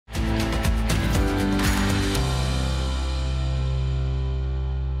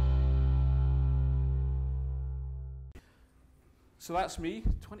So that's me,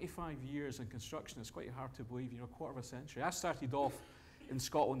 25 years in construction. It's quite hard to believe, you know, a quarter of a century. I started off in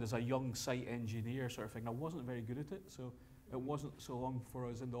Scotland as a young site engineer sort of thing. I wasn't very good at it, so it wasn't so long before I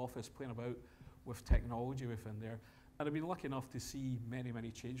was in the office playing about with technology within there. And I've been lucky enough to see many,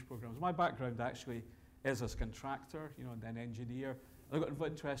 many change programs. My background actually is as a contractor, you know, and then engineer. I got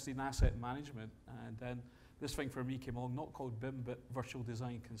interested in asset management, and then this thing for me came along, not called BIM, but virtual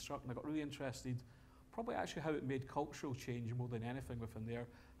design construction. I got really interested, probably actually how it made cultural change more than anything within there,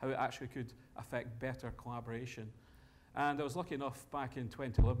 how it actually could affect better collaboration. And I was lucky enough back in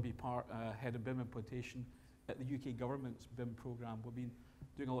 2011 to be head of BIM implementation at the UK government's BIM programme. We've been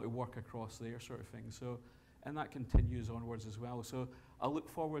doing a lot of work across there sort of thing. So, and that continues onwards as well. So I look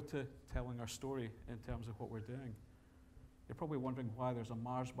forward to telling our story in terms of what we're doing. You're probably wondering why there's a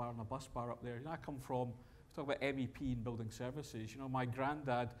Mars bar and a bus bar up there. You know, I come from, we talk about MEP in building services. You know, my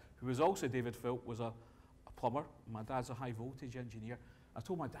granddad, who was also David Philp, was a plumber. My dad's a high voltage engineer. I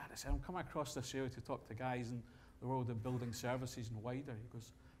told my dad, I said, I'm coming across this area to talk to guys in the world of building services and wider. He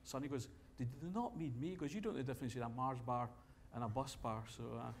goes, son, he goes, did they not mean me? He goes, you don't know the difference between a Mars bar and a bus bar. So,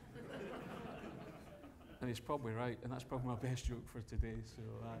 and he's probably right, and that's probably my best joke for today.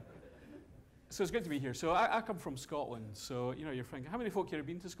 So it's good to be here. So I come from Scotland. So, you know, you're thinking, how many folk here have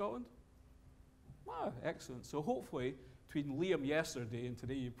been to Scotland? Wow, excellent. So hopefully, between Liam yesterday and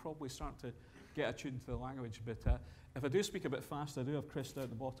today, you probably start to get attuned to the language. But if I do speak a bit fast, I do have Chris down at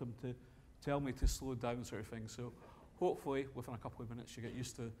the bottom to tell me to slow down sort of thing. So hopefully, within a couple of minutes, you get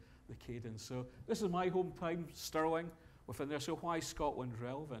used to the cadence. So this is my hometown, Stirling, within there. So why is Scotland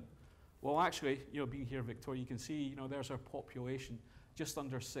relevant? Well, actually, you know, being here in Victoria, you can see, you know, there's our population, just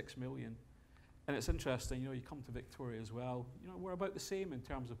under 6 million. And it's interesting, you know, you come to Victoria as well, you know, we're about the same in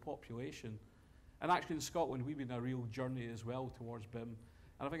terms of population. And actually in Scotland, we've been on a real journey as well towards BIM. And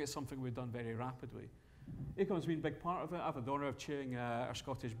I think it's something we've done very rapidly. AECOM's been a big part of it. I've had the honour of chairing our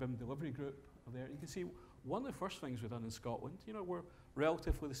Scottish BIM delivery group there. You can see one of the first things we've done in Scotland, you know, we're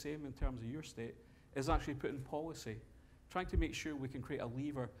relatively the same in terms of your state, is actually putting policy, trying to make sure we can create a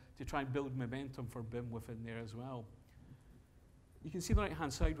lever to try and build momentum for BIM within there as well. You can see on the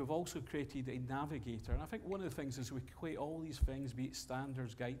right-hand side, we've also created a navigator. And I think one of the things is we create all these things, be it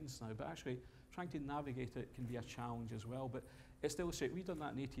standards, guidance now, but actually trying to navigate it can be a challenge as well. But it's still straight. We've done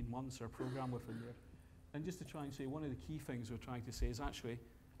that in 18 months, our program within there. And just to try and say, one of the key things we're trying to say is actually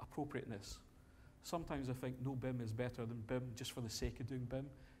appropriateness. Sometimes I think no BIM is better than BIM just for the sake of doing BIM.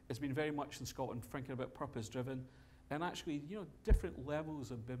 It's been very much in Scotland thinking about purpose-driven and actually, you know, different levels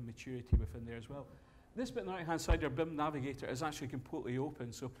of BIM maturity within there as well. This bit on the right-hand side, our BIM navigator, is actually completely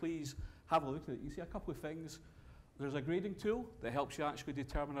open, so please have a look at it. You see a couple of things. There's a grading tool that helps you actually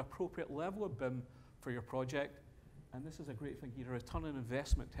determine an appropriate level of BIM for your project. And this is a great thing here, a return on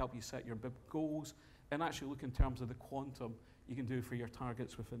investment to help you set your BIM goals and actually look in terms of the quantum you can do for your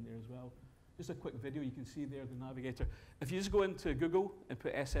targets within there as well. Just a quick video, you can see there the navigator. If you just go into Google and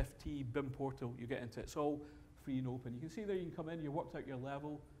put SFT BIM portal, you get into it. It's all free and open. You can see there you can come in, you worked out your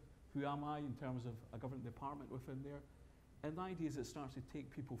level. Who am I in terms of a government department within there? And the idea is it starts to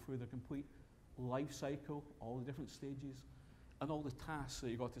take people through their complete life cycle, all the different stages, and all the tasks that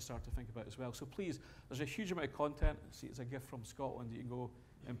you've got to start to think about as well. So please, there's a huge amount of content. See, it's a gift from Scotland that you can go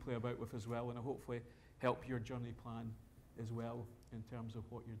and play about with as well, and it'll hopefully help your journey plan as well in terms of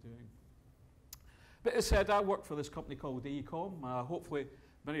what you're doing. But as said, I work for this company called AECOM. Hopefully,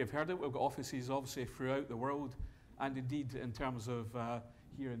 many have heard of it. We've got offices obviously throughout the world, and indeed in terms of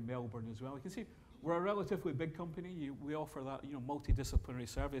here in Melbourne as well. You can see we're a relatively big company. We offer that, you know, multidisciplinary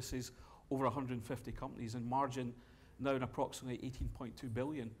services, over 150 companies, and margin now in approximately 18.2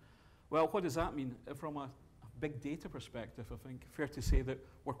 billion. Well, what does that mean from a big data perspective? I think fair to say that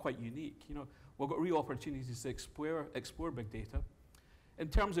we're quite unique. You know, we've got real opportunities to explore big data. In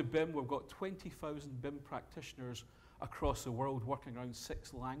terms of BIM, we've got 20,000 BIM practitioners across the world working around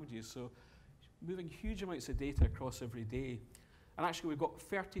 6 languages, so moving huge amounts of data across every day. And actually, we've got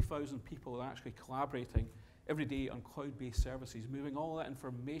 30,000 people that are actually collaborating every day on cloud-based services, moving all that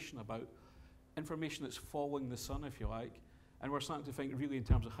information about, information that's following the sun, if you like. And we're starting to think really in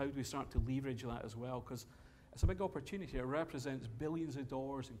terms of how do we start to leverage that as well, because it's a big opportunity. It represents billions of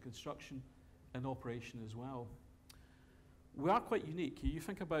dollars in construction and operation as well. We are quite unique. You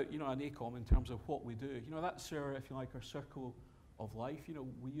think about, you know, an AECOM in terms of what we do. You know, that's our, if you like, our circle of life. You know,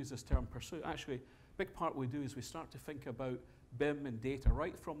 we use this term pursuit. Actually, a big part we do is we start to think about BIM and data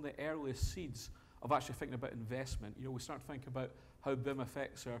right from the earliest seeds of actually thinking about investment. You know, we start to think about how BIM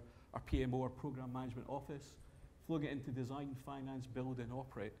affects our PMO, our program management office, flowing it into design, finance, build, and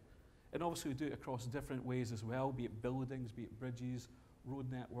operate. And obviously we do it across different ways as well, be it buildings, be it bridges,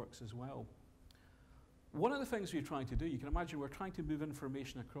 road networks as well. One of the things we're trying to do, you can imagine we're trying to move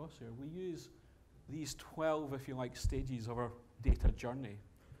information across here. We use these 12, if you like, stages of our data journey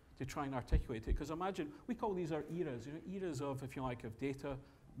to try and articulate it. Because imagine, we call these our eras, eras of, if you like, of data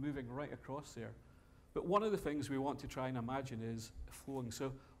moving right across there. But one of the things we want to try and imagine is flowing.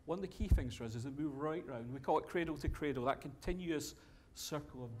 So one of the key things for us is to move right round. We call it cradle to cradle. That continuous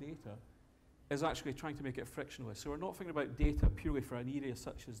circle of data is actually trying to make it frictionless. So we're not thinking about data purely for an area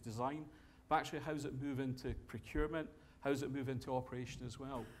such as design, but actually how does it move into procurement, how does it move into operation as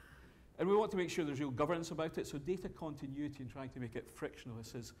well. And we want to make sure there's real governance about it, so data continuity and trying to make it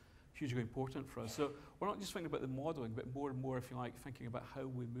frictionless is hugely important for us. So we're not just thinking about the modelling, but more and more, if you like, thinking about how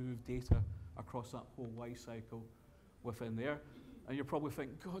we move data across that whole life cycle within there. And you're probably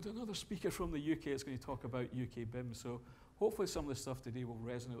thinking, God, another speaker from the UK is going to talk about UK BIM. So hopefully some of the stuff today will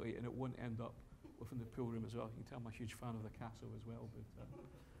resonate and it won't end up within the pool room as well. You can tell I'm a huge fan of the castle as well, but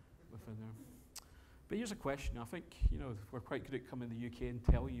within there. But here's a question. I think, we're quite good at coming to the UK and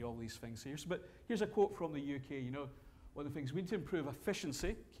telling you all these things. Here's a quote from the UK, one of the things we need to improve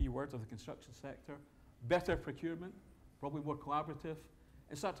efficiency, key word of the construction sector, better procurement, probably more collaborative,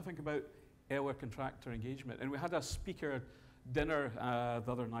 and start to think about earlier contractor engagement. And we had a speaker dinner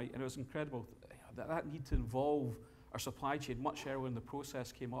the other night, and it was incredible that need to involve our supply chain much earlier in the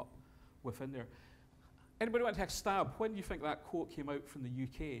process came up within there. Anybody want to take a stab? When do you think that quote came out from the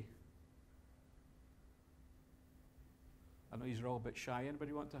UK? I know you're all a bit shy.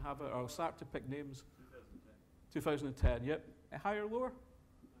 Anybody want to have it? Or I'll start to pick names. 2010. 2010, yep. Higher or lower?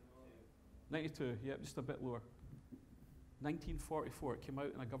 92. 92, yep, just a bit lower. 1944, it came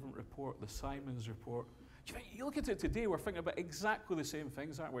out in a government report, the Simons Report. You look at it today, we're thinking about exactly the same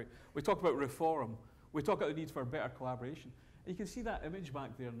things, aren't we? We talk about reform. We talk about the need for better collaboration. And you can see that image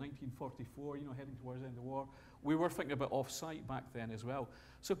back there in 1944, heading towards the end of the war. We were thinking about off-site back then as well.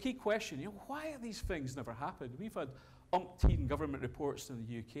 So key question, why have these things never happened? We've had umpteen government reports in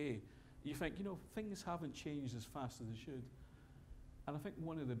the UK. You think, things haven't changed as fast as they should. And I think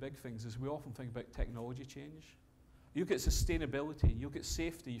one of the big things is we often think about technology change. You look at sustainability, you look at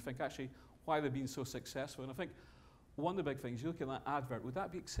safety, you think actually why they've been so successful. And I think one of the big things, you look at that advert, would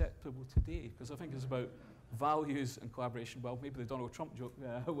that be acceptable today? Because I think it's about values and collaboration. Well, maybe the Donald Trump joke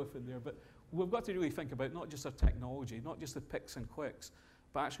within there, but we've got to really think about not just our technology, not just the picks and clicks,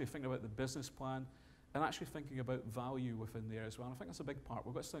 but actually thinking about the business plan and actually thinking about value within there as well. And I think that's a big part.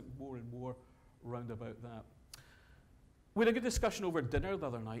 We've got to think more and more around about that. We had a good discussion over dinner the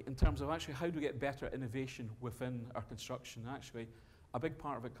other night in terms of actually how do we get better innovation within our construction. Actually, a big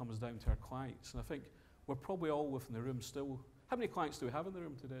part of it comes down to our clients. And I think we're probably all within the room still. How many clients do we have in the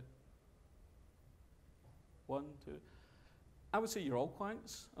room today? 1, 2. I would say you're all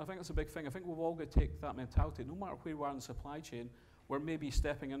clients. I think that's a big thing. I think we've all got to take that mentality. No matter where we are in the supply chain, we're maybe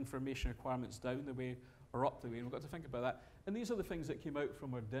stepping information requirements down the way or up the way. And we've got to think about that. And these are the things that came out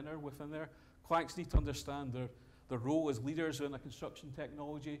from our dinner within there. Clients need to understand their role as leaders in a construction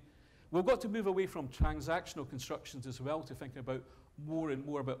technology. We've got to move away from transactional constructions as well to thinking about more and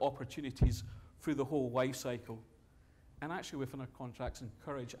more about opportunities through the whole life cycle. And actually within our contracts,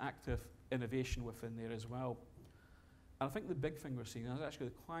 encourage active innovation within there as well. And I think the big thing we're seeing is actually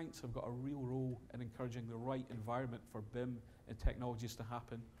the clients have got a real role in encouraging the right environment for BIM and technologies to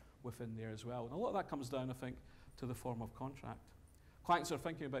happen within there as well. And a lot of that comes down, I think, to the form of contract. Clients are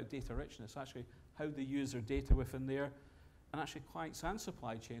thinking about data richness, actually how they use their data within there, and actually clients and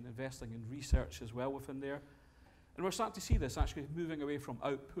supply chain investing in research as well within there. And we're starting to see this actually moving away from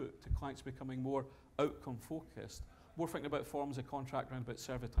output to clients becoming more outcome focused, more thinking about forms of contract around about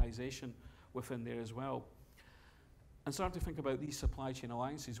servitization within there as well. And starting to think about these supply chain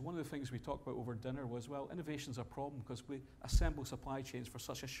alliances. One of the things we talked about over dinner was, well, innovation's a problem because we assemble supply chains for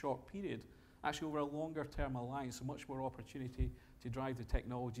such a short period. Actually, over a longer term alliance, so much more opportunity to drive the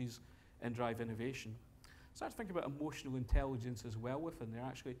technologies and drive innovation. Start to think about emotional intelligence as well within there,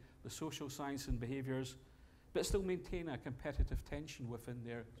 actually the social science and behaviours, but still maintain a competitive tension within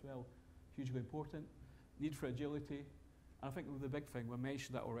there as well. Hugely important. Need for agility. And I think the big thing, we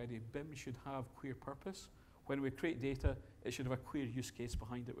mentioned that already, BIM should have clear purpose. When we create data, it should have a clear use case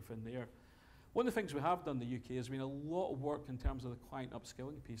behind it within there. One of the things we have done in the UK has been a lot of work in terms of the client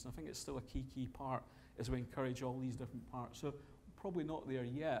upskilling piece, and I think it's still a key part as we encourage all these different parts. So probably not there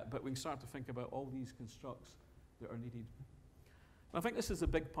yet, but we can start to think about all these constructs that are needed. And I think this is a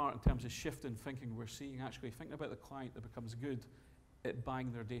big part in terms of shift in thinking we're seeing, actually thinking about the client that becomes good at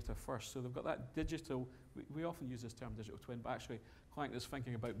buying their data first. So they've got that digital, we often use this term digital twin, but actually client is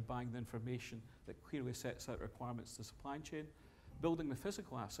thinking about buying the information that clearly sets out requirements to supply chain, building the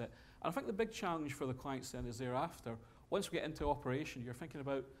physical asset. And I think the big challenge for the clients then is thereafter, once we get into operation, you're thinking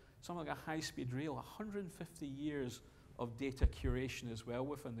about something like a high-speed rail, 150 years of data curation as well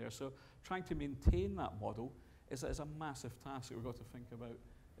within there. So trying to maintain that model is a massive task that we've got to think about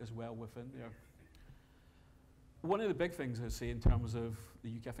as well within there. One of the big things I'd say in terms of the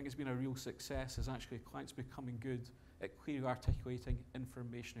UK, I think it's been a real success, is actually clients becoming good at clearly articulating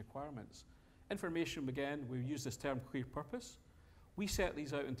information requirements. Information, again, we use this term clear purpose. We set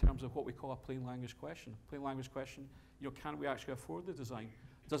these out in terms of what we call a plain language question. Plain language question, can we actually afford the design?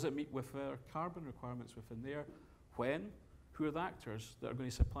 Does it meet with our carbon requirements within there? When? Who are the actors that are going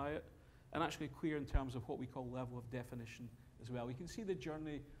to supply it? And actually clear in terms of what we call level of definition as well. You can see the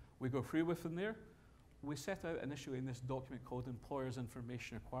journey we go through within there. We set out initially in this document called Employer's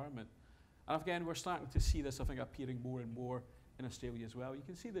Information Requirement. And again, we're starting to see this, I think, appearing more and more in Australia as well. You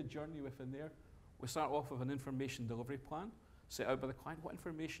can see the journey within there. We start off with an information delivery plan, set out by the client, what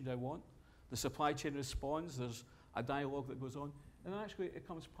information do I want? The supply chain responds, there's a dialogue that goes on, and then actually it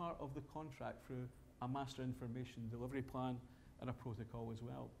becomes part of the contract through a master information delivery plan and a protocol as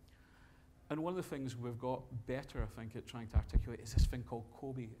well. And one of the things we've got better, I think, at trying to articulate is this thing called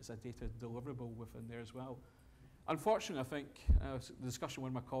COBE. It's a data deliverable within there as well. Unfortunately, I think, the discussion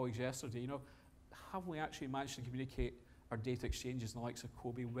with my colleagues yesterday, have we actually managed to communicate our data exchanges and the likes of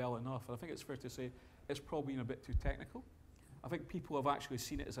COBE well enough? And I think it's fair to say it's probably been a bit too technical. I think people have actually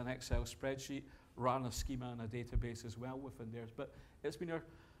seen it as an Excel spreadsheet rather than a schema and a database as well within theirs. But it's been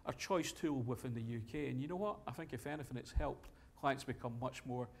our choice tool within the UK. And you know what? I think if anything, it's helped clients become much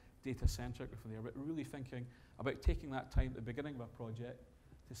more data-centric within there, but really thinking about taking that time at the beginning of a project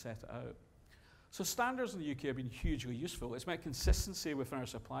to set it out. So standards in the UK have been hugely useful. It's meant consistency within our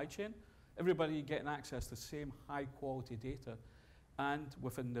supply chain, everybody getting access to the same high-quality data. And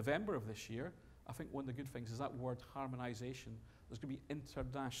within November of this year, I think one of the good things is that word harmonisation. There's going to be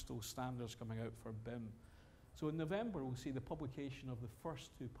international standards coming out for BIM. So in November, we'll see the publication of the first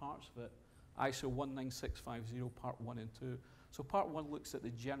two parts of it, ISO 19650, Part 1 and 2. So Part 1 looks at the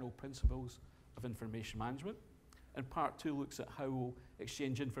general principles of information management, and Part 2 looks at how we'll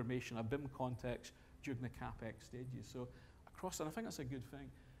exchange information in a BIM context during the CapEx stages. So across, and I think that's a good thing.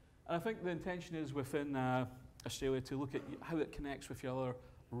 And I think the intention is within Australia to look at how it connects with your other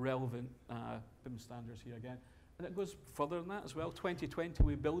relevant BIM standards here again. And it goes further than that as well. 2020,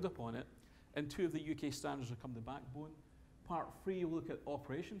 we build upon it, and two of the UK standards will become the backbone. Part 3 will look at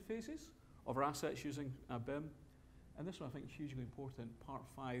operation phases of our assets using BIM. And this one I think is hugely important. Part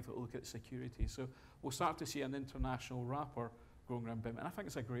 5 will look at security. So we'll start to see an international wrapper growing around BIM. And I think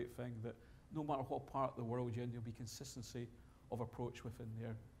it's a great thing that no matter what part of the world you're in, there'll be consistency of approach within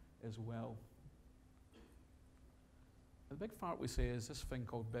there as well. The big part we say is this thing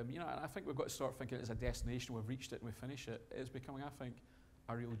called BIM. And I think we've got to start thinking it as a destination. We've reached it and we finish it. It's becoming, I think,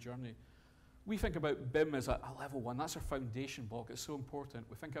 a real journey. We think about BIM as a level 1. That's our foundation block. It's so important.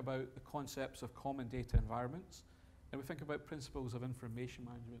 We think about the concepts of common data environments, and we think about principles of information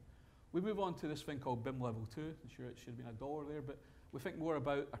management. We move on to this thing called BIM level 2. I'm sure it should have been $1 there, but we think more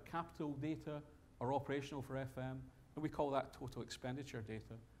about our capital data, our operational for FM, and we call that total expenditure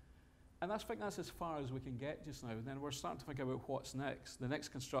data. And I think that's as far as we can get just now. And then we're starting to think about what's next. The next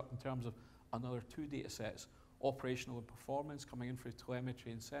construct in terms of another 2 data sets, operational and performance coming in through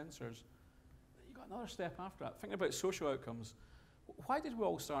telemetry and sensors. You've got another step after that. Thinking about social outcomes. Why did we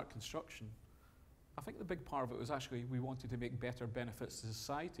all start construction? I think the big part of it was actually we wanted to make better benefits to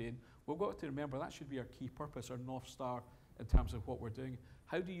society. And we've got to remember that should be our key purpose, our North Star in terms of what we're doing.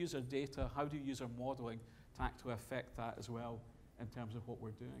 How do you use our data? How do you use our modelling to actually affect that as well in terms of what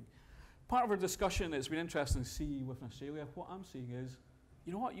we're doing? Part of our discussion, it's been interesting to see within Australia, what I'm seeing is,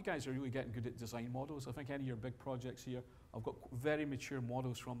 you know what, you guys are really getting good at design models. I think any of your big projects here, I've got very mature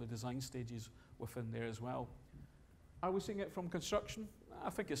models from the design stages within there as well. Are we seeing it from construction? I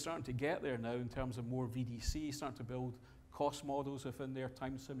think it's starting to get there now in terms of more VDC, starting to build cost models within there,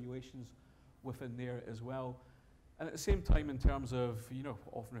 time simulations within there as well. And at the same time, in terms of,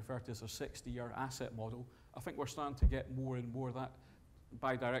 often referred to as a 60-year asset model, I think we're starting to get more and more of that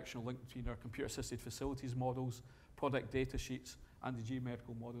bi-directional link between our computer-assisted facilities models, product data sheets, and the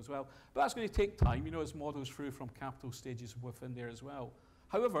geomedical model as well. But that's going to take time, as models through from capital stages within there as well.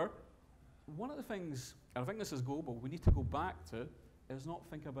 However, one of the things, and I think this is global, we need to go back to is not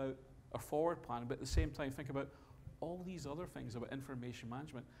think about a forward plan, but at the same time think about all these other things about information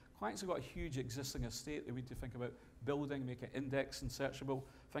management. Clients have got a huge existing estate they need to think about building, make it indexed and searchable,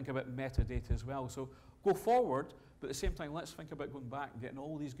 think about metadata as well. So go forward, but at the same time, let's think about going back and getting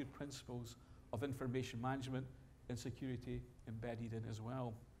all these good principles of information management and security embedded in as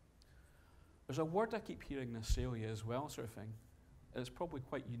well. There's a word I keep hearing in Australia as well, sort of thing, and it's probably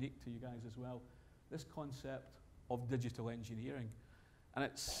quite unique to you guys as well, this concept of digital engineering. And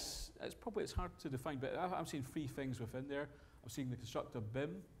it's hard to define, but I'm seeing three things within there. I'm seeing the constructor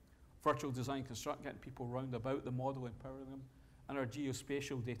BIM, virtual design construct, getting people round about the model, empowering them, and our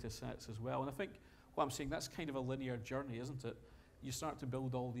geospatial data sets as well. And I think what I'm seeing, that's kind of a linear journey, isn't it? You start to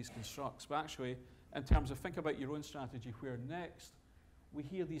build all these constructs, but actually, in terms of think about your own strategy, where next, we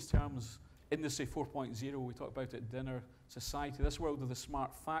hear these terms, Industry 4.0, we talk about it at dinner, society, this world of the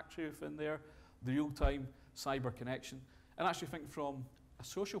smart factory within there, the real-time cyber connection, and actually think from a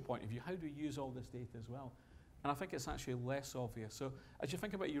social point of view, how do we use all this data as well? And I think it's actually less obvious. So as you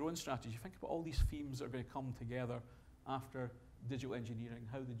think about your own strategy, think about all these themes that are going to come together after digital engineering,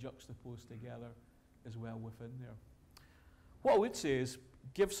 how they juxtapose together as well within there. What I would say is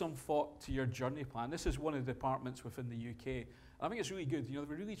give some thought to your journey plan. This is one of the departments within the UK. I think it's really good. You know,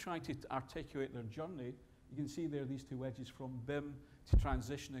 they're really trying to articulate their journey. You can see there these two wedges from BIM to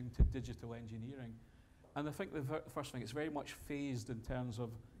transitioning to digital engineering. And I think the first thing, it's very much phased in terms of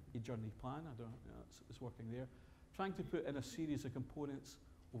a journey plan. I don't know, it's working there. Trying to put in a series of components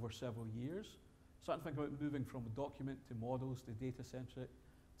over several years. Starting to think about moving from a document to models to data-centric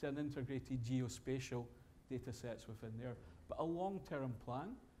to an integrated geospatial data sets within there. But a long-term plan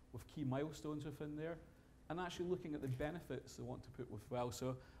with key milestones within there, and actually looking at the benefits they want to put with well. So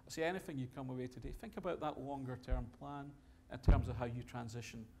I say anything you come away today, think about that longer-term plan in terms of how you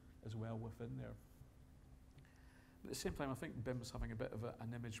transition as well within there. But at the same time, I think BIM is having a bit of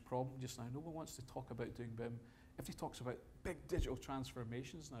an image problem just now. No one wants to talk about doing BIM. Everybody talks about big digital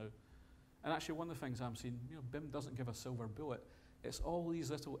transformations now. And actually one of the things I'm seeing, you know, BIM doesn't give a silver bullet. It's all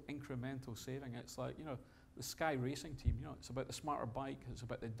these little incremental saving. It's like, you know, the Sky Racing team, you know, it's about the smarter bike, it's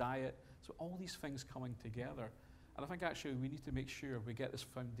about the diet. So all these things coming together. And I think actually we need to make sure we get this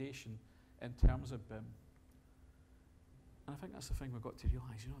foundation in terms of BIM. And I think that's the thing we've got to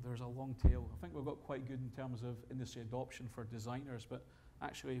realise, you know, there's a long tail. I think we've got quite good in terms of industry adoption for designers, but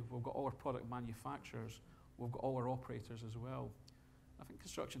actually we've got all our product manufacturers, we've got all our operators as well. I think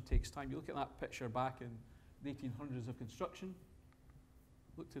construction takes time. You look at that picture back in the 1800s of construction,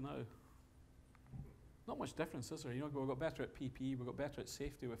 look to now. Not much difference, is there? You know, we've got better at PPE, we've got better at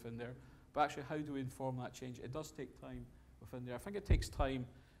safety within there, but actually how do we inform that change? It does take time within there. I think it takes time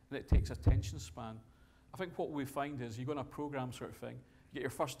and it takes attention span. I think what we find is you go on a program sort of thing, you get your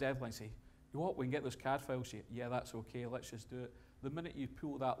first deadline, say, you know what, we can get those CAD files, yeah, that's okay, let's just do it. The minute you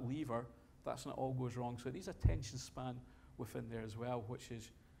pull that lever, that's when it all goes wrong. So there's attention span within there as well, which is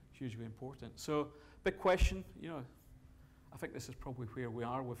hugely important. So big question, you know, I think this is probably where we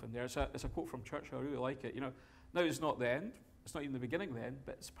are within there. It's a quote from Churchill, I really like it. You know, now is not the end, it's not even the beginning then,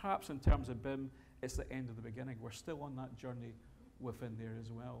 but it's perhaps in terms of BIM, it's the end of the beginning. We're still on that journey within there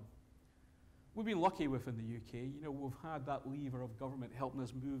as well. We've been lucky within the UK. You know, we've had that lever of government helping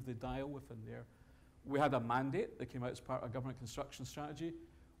us move the dial within there. We had a mandate that came out as part of a government construction strategy.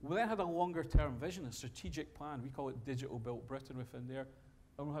 We then had a longer term vision, a strategic plan. We call it Digital Built Britain within there.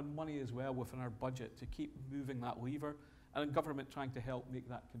 And we had money as well within our budget to keep moving that lever, and government trying to help make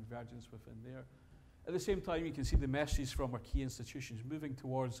that convergence within there. At the same time, you can see the messages from our key institutions moving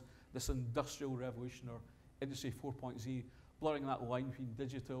towards this industrial revolution or Industry 4.0, blurring that line between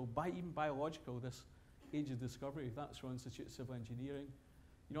digital, even biological, this age of discovery. That's Royal Institute of Civil Engineering.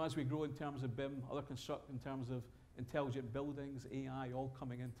 You know, as we grow in terms of BIM, other construct in terms of intelligent buildings, AI, all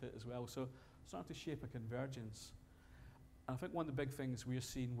coming into it as well. So starting to shape a convergence. And I think one of the big things we're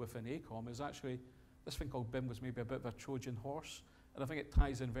seeing within AECOM is actually this thing called BIM was maybe a bit of a Trojan horse. And I think it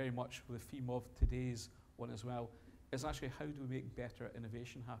ties in very much with the theme of today's one as well, is actually how do we make better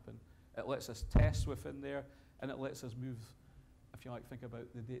innovation happen? It lets us test within there, and it lets us move, if you like, think about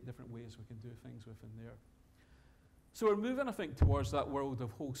the different ways we can do things within there. So we're moving, I think, towards that world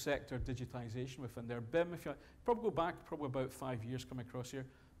of whole sector digitization within there. BIM, if you like, probably go back probably about 5 years coming across here,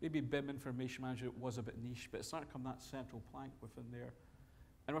 maybe BIM information management was a bit niche, but it's starting to become that central plank within there.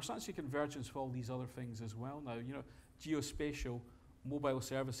 And we're starting to see convergence for all these other things as well now. You know, geospatial, mobile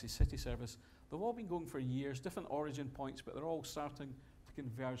services, city service, they've all been going for years, different origin points, but they're all starting to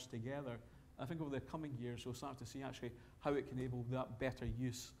converge together. I think over the coming years, we'll start to see actually how it can enable that better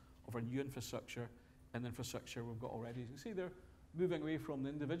use of our new infrastructure and the infrastructure we've got already. As you can see, they're moving away from the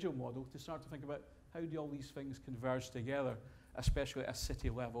individual model to start to think about how do all these things converge together, especially at a city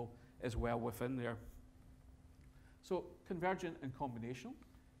level as well within there. So convergent and combinational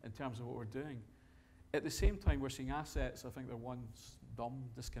in terms of what we're doing. At the same time, we're seeing assets, I think they're once dumb,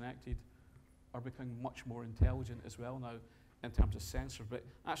 disconnected, are becoming much more intelligent as well now in terms of sensors, but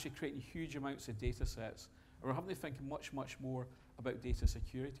actually creating huge amounts of data sets. And we're having to think much, much more about data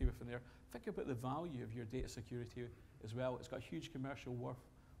security within there. Think about the value of your data security as well. It's got huge commercial worth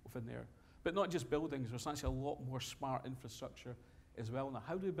within there. But not just buildings, there's actually a lot more smart infrastructure as well. Now,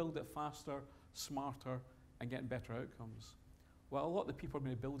 how do we build it faster, smarter, and getting better outcomes? Well, a lot of the people who are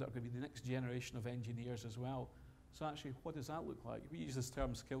going to build it are going to be the next generation of engineers as well. So actually, what does that look like? We use this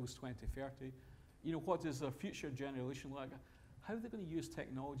term skills 2030. You know, what does the future generation look like? How are they going to use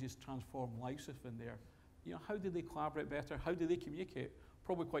technologies to transform lives within there? You know, how do they collaborate better? How do they communicate?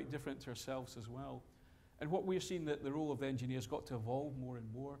 Probably quite different to ourselves as well. And what we're seeing that the role of the engineer's got to evolve more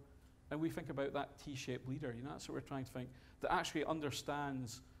and more. And we think about that T-shaped leader. You know, that's what we're trying to think, that actually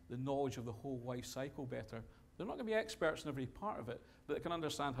understands the knowledge of the whole life cycle better. They're not going to be experts in every part of it, but they can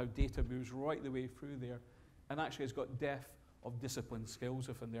understand how data moves right the way through there, and actually has got depth of discipline skills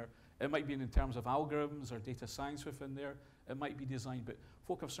within there. It might be in terms of algorithms or data science within there. It might be design, but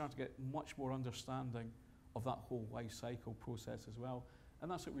folk have started to get much more understanding of that whole life cycle process as well. And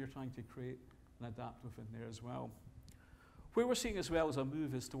that's what we're trying to create and adapt within there as well. Where we're seeing as well as a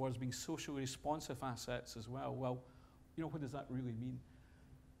move is towards being socially responsive assets as well. Well, you know, what does that really mean?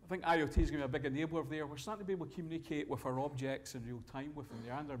 I think IoT is going to be a big enabler there. We're starting to be able to communicate with our objects in real time within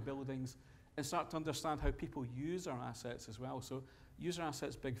there and our buildings, and start to understand how people use our assets as well. So user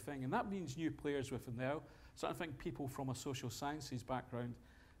assets, big thing. And that means new players within there. Starting to think people from a social sciences background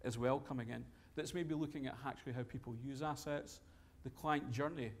as well coming in. That's maybe looking at actually how people use assets, the client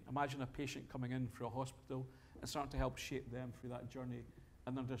journey. Imagine a patient coming in through a hospital and starting to help shape them through that journey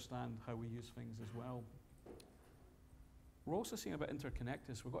and understand how we use things as well. We're also seeing about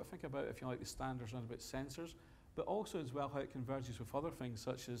interconnectedness. We've got to think about, if you like, the standards around about sensors, but also as well how it converges with other things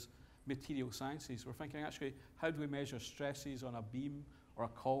such as material sciences. We're thinking actually, how do we measure stresses on a beam or a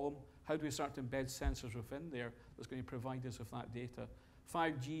column? How do we start to embed sensors within there that's going to provide us with that data?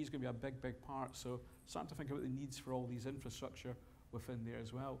 5G is going to be a big, big part, so starting to think about the needs for all these infrastructure within there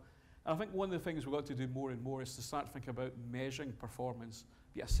as well. And I think one of the things we've got to do more and more is to start to think about measuring performance,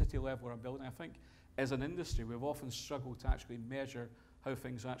 be it a city level or a building. I think as an industry, we've often struggled to actually measure how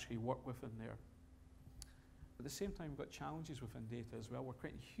things actually work within there. At the same time, we've got challenges within data as well. We're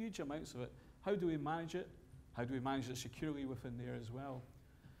creating huge amounts of it. How do we manage it? How do we manage it securely within there as well?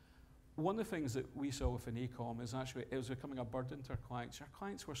 One of the things that we saw within AECOM is actually it was becoming a burden to our clients. Our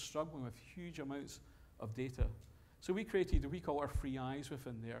clients were struggling with huge amounts of data. So we created what we call our free eyes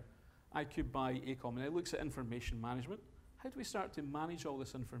within there, iCube by AECOM, and it looks at information management. How do we start to manage all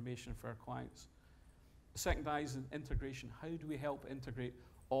this information for our clients? The second eye is integration. How do we help integrate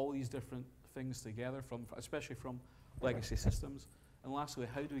all these different things together, especially from legacy systems? And lastly,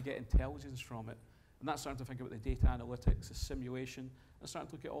 how do we get intelligence from it? And that's starting to think about the data analytics, the simulation, and starting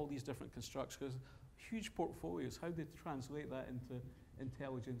to look at all these different constructs, because huge portfolios, how do they translate that into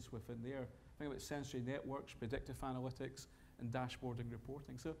intelligence within there? Think about sensory networks, predictive analytics, and dashboarding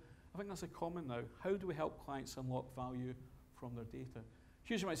reporting. So I think that's a common now. How do we help clients unlock value from their data?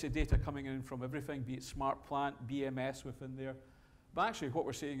 Huge amounts of data coming in from everything, be it smart plant, BMS within there. But actually what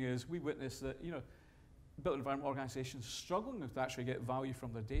we're seeing is we witness that, you know, built environment organizations struggling to actually get value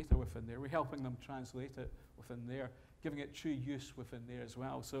from their data within there. We're helping them translate it within there, giving it true use within there as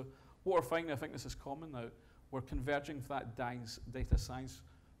well. So what we're finding, I think this is common now, we're converging to that data science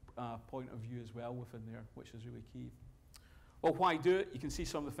point of view as well within there, which is really key. Well, why do it? You can see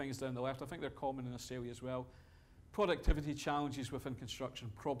some of the things down the left. I think they're common in Australia as well. Productivity challenges within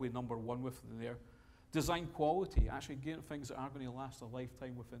construction, probably number one within there. Design quality, actually getting things that are going to last a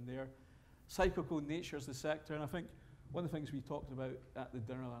lifetime within there. Cyclical nature is the sector, and I think one of the things we talked about at the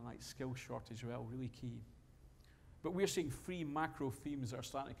dinner that night, skill shortage as well, really key. But we're seeing three macro themes that are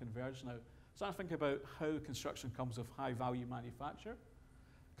starting to converge now. Starting to think about how construction comes with high value manufacture.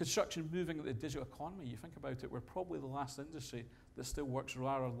 Construction moving at the digital economy, you think about it, we're probably the last industry that still works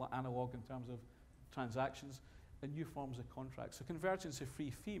rather analog in terms of transactions and new forms of contracts. So convergence of three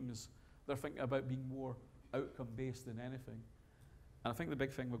themes, they're thinking about being more outcome based than anything. And I think the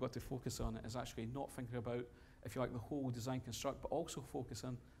big thing we've got to focus on is actually not thinking about, if you like, the whole design construct, but also focus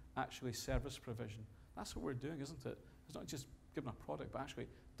on actually service provision. That's what we're doing, isn't it? It's not just giving a product, but actually,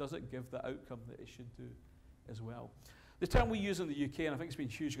 does it give the outcome that it should do as well? The term we use in the UK, and I think it's been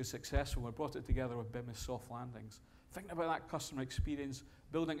hugely successful, we brought it together with BIM, is soft landings. Thinking about that customer experience,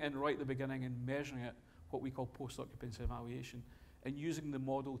 building in right at the beginning and measuring it, what we call post-occupancy evaluation, and using the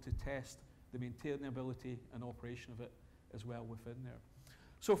model to test the maintainability and operation of it as well within there.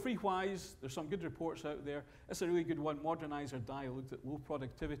 So three whys, there's some good reports out there. It's a really good one. Modernise or Die looked at low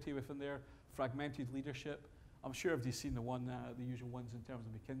productivity within there, fragmented leadership. I'm sure if you've seen the usual ones in terms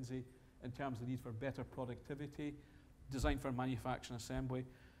of McKinsey, in terms of the need for better productivity, design for manufacturing assembly.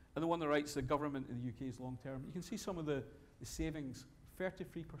 And the one on the right is the government in the UK is long term. You can see some of the savings,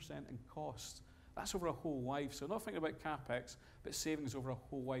 33% in costs. That's over a whole life. So not thinking about CapEx, but savings over a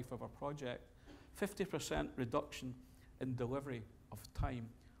whole life of a project. 50% reduction in delivery. of time.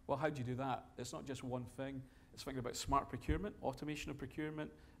 Well, how do you do that? It's not just one thing. It's thinking about smart procurement, automation of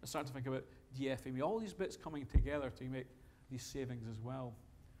procurement, and starting to think about DFME, all these bits coming together to make these savings as well.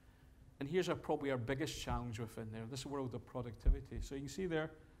 And here's probably our biggest challenge within there, this world of productivity. So you can see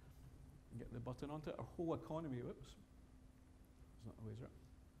there, get the button onto it, our whole economy, whoops, it's not always right.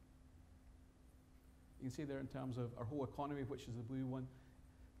 You can see there in terms of our whole economy, which is the blue one.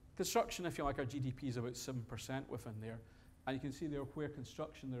 Construction, if you like, our GDP is about 7% within there. And you can see there where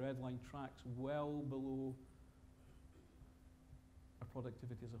construction, the red line, tracks well below our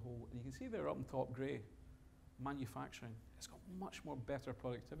productivity as a whole. And you can see there up on top, grey, manufacturing. It's got much more better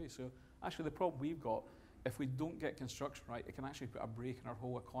productivity. So actually the problem we've got, if we don't get construction right, it can actually put a brake in our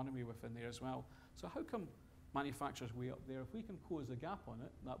whole economy within there as well. So how come manufacturers way up there? If we can close the gap on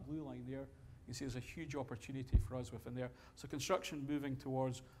it, that blue line there, you can see there's a huge opportunity for us within there. So construction moving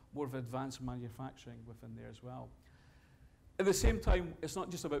towards more of advanced manufacturing within there as well. At the same time, it's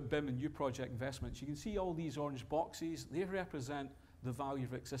not just about BIM and new project investments. You can see all these orange boxes, they represent the value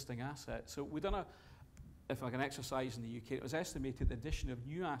of existing assets. So we've done an exercise in the UK. It was estimated the addition of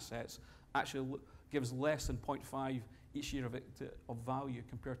new assets actually gives less than 0.5 each year of value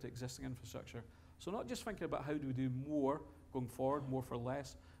compared to existing infrastructure. So not just thinking about how do we do more going forward, more for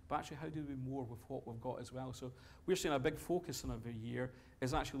less, but actually how do we do more with what we've got as well. So we're seeing a big focus in every year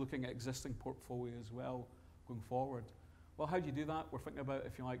is actually looking at existing portfolio as well going forward. Well, how do you do that? We're thinking about,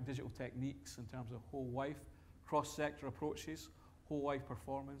 if you like, digital techniques in terms of whole life, cross-sector approaches, whole life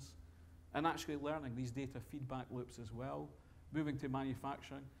performance, and actually learning these data feedback loops as well, moving to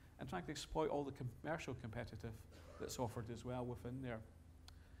manufacturing, and trying to exploit all the commercial competitive that's offered as well within there.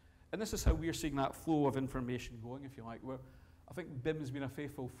 And this is how we're seeing that flow of information going, if you like. I think BIM has been a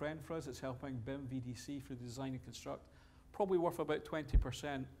faithful friend for us. It's helping BIM VDC through design and construct, probably worth about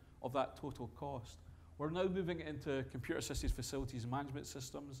 20% of that total cost. We're now moving into computer-assisted facilities management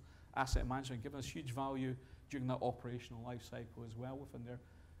systems, asset management, giving us huge value during that operational life cycle as well within there.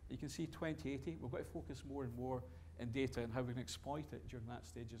 You can see 2080, we've got to focus more and more in data and how we can exploit it during that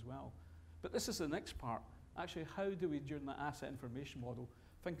stage as well. But this is the next part. Actually, how do we, during that asset information model,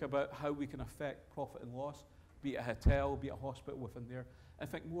 think about how we can affect profit and loss, be it a hotel, be it a hospital within there, and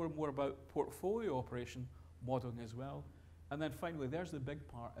think more and more about portfolio operation modeling as well. And then finally, there's the big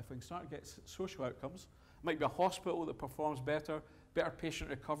part. If we can start to get social outcomes, it might be a hospital that performs better patient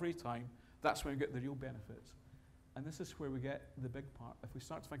recovery time, that's when we get the real benefits. And this is where we get the big part. If we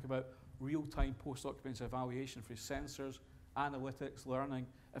start to think about real-time post-occupancy evaluation through sensors, analytics, learning,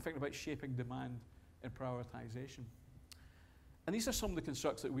 and thinking about shaping demand and prioritization. And these are some of the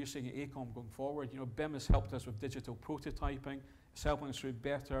constructs that we're seeing at AECOM going forward. You know, BIM has helped us with digital prototyping. It's helping us through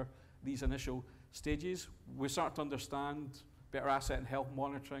better these initial stages. We start to understand better asset and health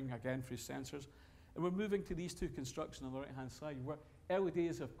monitoring, again, through sensors. And we're moving to these two constructs on the right-hand side. We're early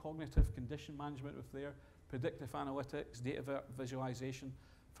days of cognitive condition management with there, predictive analytics, data visualization,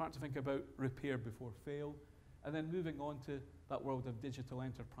 starting to think about repair before fail, and then moving on to that world of digital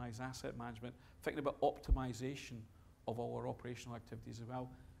enterprise asset management, thinking about optimization of all our operational activities as well.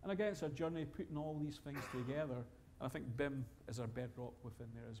 And again, it's our journey putting all these things together, and I think BIM is our bedrock within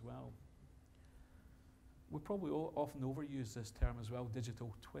there as well. We probably often overuse this term as well,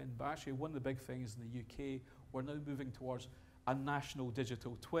 digital twin, but actually one of the big things in the UK, we're now moving towards a national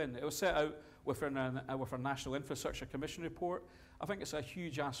digital twin. It was set out with our National Infrastructure Commission report. I think it's a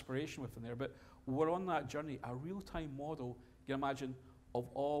huge aspiration within there, but we're on that journey, a real-time model, you can imagine, of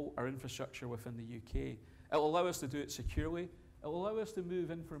all our infrastructure within the UK. It'll allow us to do it securely. It'll allow us to move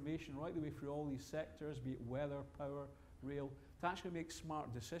information right the way through all these sectors, be it weather, power, rail, to actually make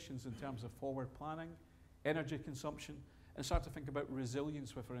smart decisions in terms of forward planning, energy consumption, and start to think about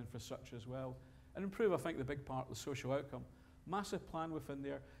resilience with our infrastructure as well. And improve, I think, the big part, the social outcome. Massive plan within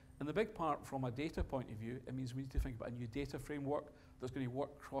there. And the big part from a data point of view, it means we need to think about a new data framework that's going to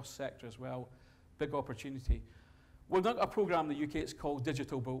work cross-sector as well. Big opportunity. We've done a programme in the UK, it's called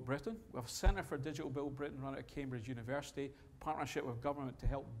Digital Build Britain. We have a Centre for Digital Build Britain run at Cambridge University, partnership with government to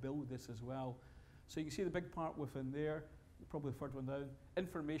help build this as well. So you can see the big part within there, probably the third one down,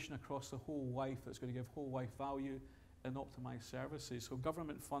 information across the whole life that's going to give whole life value and optimise services. So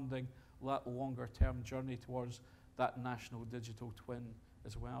government funding that longer term journey towards that national digital twin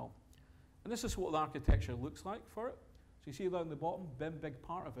as well. And this is what the architecture looks like for it. So you see down the bottom, BIM, big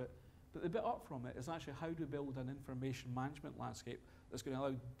part of it. But the bit up from it is actually how to build an information management landscape that's going to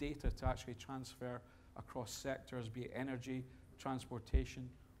allow data to actually transfer across sectors, be it energy, transportation,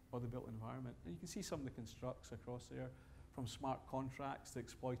 or the built environment. And you can see some of the constructs across there, from smart contracts to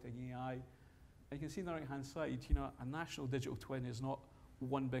exploiting AI. And you can see on the right-hand side, you know, a national digital twin is not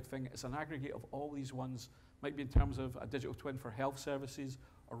one big thing. It's an aggregate of all these ones. Might be in terms of a digital twin for health services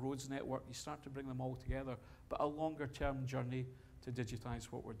or roads network. You start to bring them all together, but a longer term journey to digitise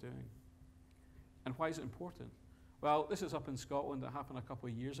what we're doing. And why is it important? Well, this is up in Scotland. That happened a couple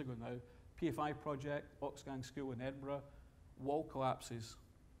of years ago now. PFI project, Oxgang School in Edinburgh, wall collapses.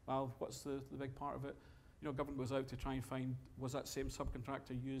 Well, what's the big part of it? You know, government goes out to try and find, was that same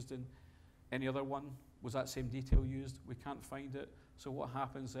subcontractor used in any other one? Was that same detail used? We can't find it. So what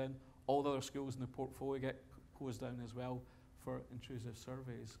happens then? All the other schools in the portfolio get closed down as well for intrusive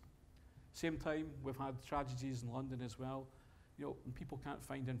surveys. Same time, we've had tragedies in London as well. You know, and people can't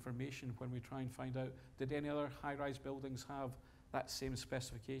find information when we try and find out, did any other high-rise buildings have that same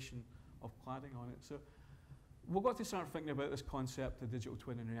specification of cladding on it? So we've got to start thinking about this concept of digital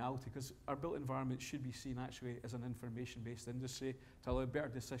twin in reality, because our built environment should be seen actually as an information-based industry to allow better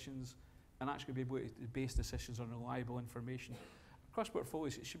decisions and actually be able to base decisions on reliable information. Across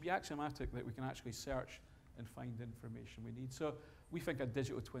portfolios, it should be axiomatic that we can actually search and find the information we need. So we think a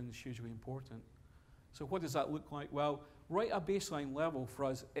digital twin is hugely important. So what does that look like? Well, right at a baseline level for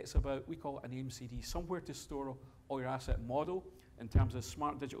us, it's about, we call it an AIM-CD, somewhere to store all your asset model in terms of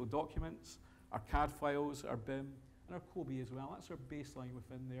smart digital documents, our CAD files, our BIM, and our COBie as well. That's our baseline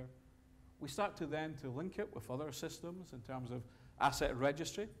within there. We start to then to link it with other systems in terms of asset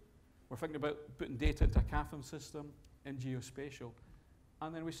registry. We're thinking about putting data into a CAFM system in geospatial.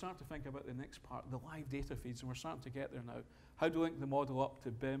 And then we start to think about the next part, the live data feeds, and we're starting to get there now. How do we link the model up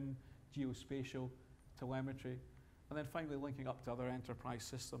to BIM, geospatial, telemetry, and then finally linking up to other enterprise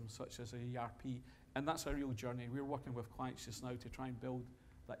systems such as an ERP. And that's a real journey. We're working with clients just now to try and build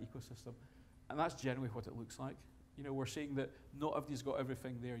that ecosystem. And that's generally what it looks like. You know, we're seeing that not everybody's got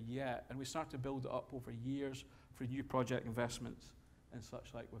everything there yet, and we start to build it up over years for new project investments and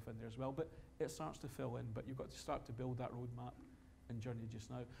such like within there as well. But it starts to fill in, but you've got to start to build that roadmap and journey just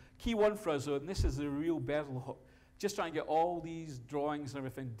now. Key one for us though, and this is the real bedrock, just trying to get all these drawings and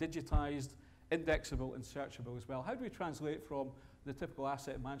everything digitized, indexable and searchable as well. How do we translate from the typical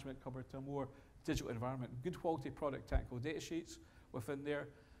asset management cupboard to a more digital environment? Good quality product technical data sheets within there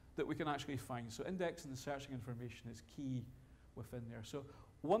that we can actually find. So indexing and searching information is key within there. So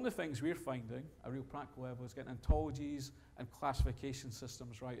one of the things we're finding, at a real practical level, is getting ontologies and classification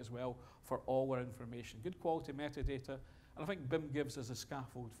systems right as well for all our information. Good quality metadata, and I think BIM gives us a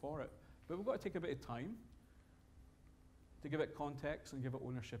scaffold for it. But we've got to take a bit of time to give it context and give it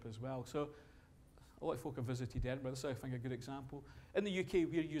ownership as well. So a lot of folk have visited Edinburgh. This is, I think, a good example. In the UK,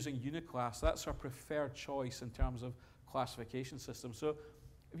 we're using Uniclass. That's our preferred choice in terms of classification system. So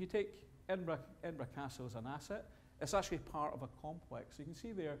if you take Edinburgh Castle as an asset, it's actually part of a complex. So you can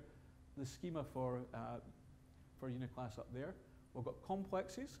see there the schema for Uniclass up there. We've got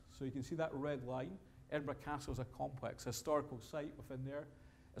complexes, so you can see that red line. Edinburgh Castle is a complex, a historical site within there.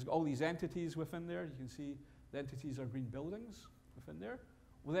 It's got all these entities within there. You can see the entities are green buildings within there.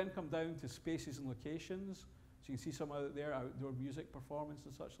 We'll then come down to spaces and locations. So you can see some out there, outdoor music performance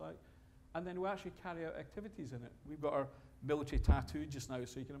and such like. And then we actually carry out activities in it. We've got our military tattoo just now,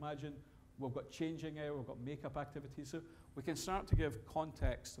 so you can imagine we've got changing air, we've got makeup activities. So we can start to give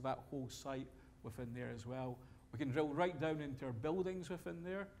context to that whole site within there as well. We can drill right down into our buildings within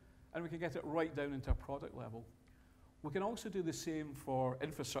there, and we can get it right down into a product level. We can also do the same for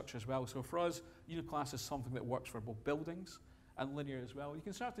infrastructure as well. So for us, Uniclass is something that works for both buildings and linear as well. You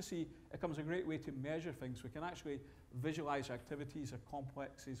can start to see it becomes a great way to measure things. We can actually visualize activities or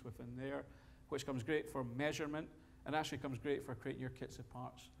complexes within there, which comes great for measurement and actually comes great for creating your kits of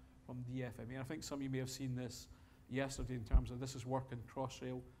parts from DFME. I think some of you may have seen this yesterday in terms of this is working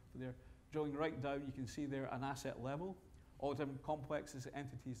Crossrail for there. Drilling right down, you can see there an asset level, all different complexes,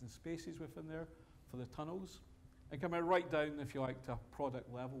 entities and spaces within there for the tunnels. And coming right down, if you like, to a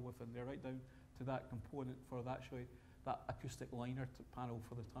product level within there, right down to that component for actually that acoustic liner panel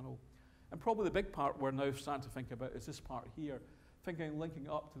for the tunnel. And probably the big part we're now starting to think about is this part here, thinking linking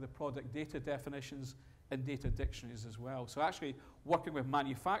up to the product data definitions and data dictionaries as well. So actually working with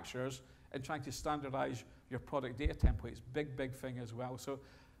manufacturers and trying to standardize your product data templates, big thing as well. So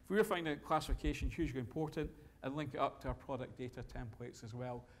if we were finding classification hugely important and link it up to our product data templates as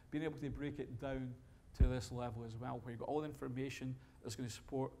well, being able to break it down to this level as well, where you've got all the information that's going to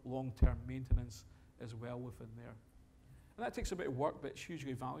support long-term maintenance as well within there. And that takes a bit of work, but it's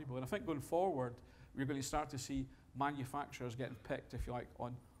hugely valuable. And I think going forward, we're going to start to see manufacturers getting picked, if you like,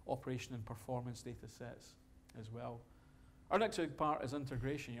 on operation and performance data sets as well. Our next big part is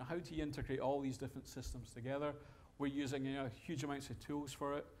integration. How do you integrate all these different systems together? We're using huge amounts of tools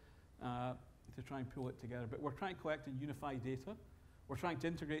for it to try and pull it together. But we're trying to collect and unify data. We're trying to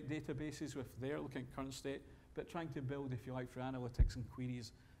integrate databases with there, looking at current state, but trying to build, if you like, for analytics and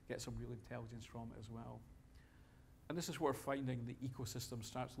queries, get some real intelligence from it as well. And this is where finding the ecosystem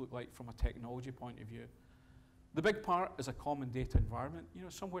starts to look like from a technology point of view. The big part is a common data environment,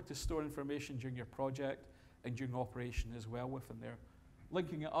 somewhere to store information during your project and during operation as well within there.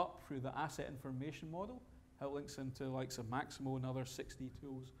 Linking it up through the asset information model, how it links into the likes of Maximo and other 6D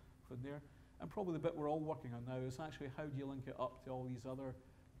tools from there. And probably the bit we're all working on now is actually how do you link it up to all these other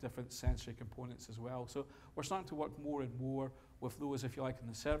different sensory components as well. So we're starting to work more and more with those, if you like, in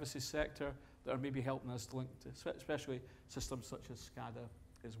the services sector that are maybe helping us to link to, especially systems such as SCADA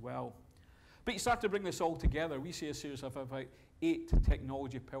as well. But you start to bring this all together. We see a series of about 8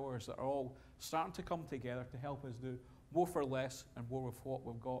 technology pillars that are all starting to come together to help us do more for less and more with what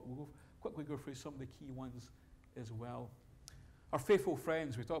we've got. We'll quickly go through some of the key ones as well. Our faithful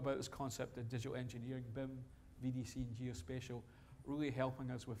friends, we talk about this concept of digital engineering, BIM, VDC, and geospatial, really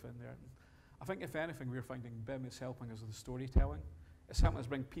helping us within there. I think if anything, we're finding BIM is helping us with the storytelling. It's helping us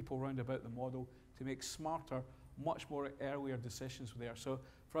bring people around about the model to make smarter, much more earlier decisions there. So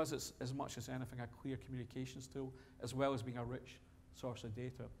for us, it's as much as anything a clear communications tool, as well as being a rich source of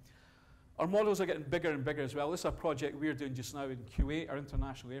data. Our models are getting bigger and bigger as well. This is a project we're doing just now in Kuwait, our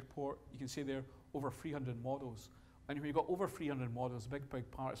international airport. You can see there over 300 models. And when you've got over 300 models, a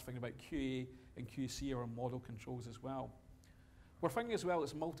big part is thinking about QA and QC, or model controls as well. We're finding as well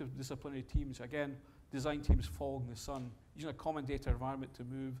it's multidisciplinary teams, again, design teams following the sun, using a common data environment to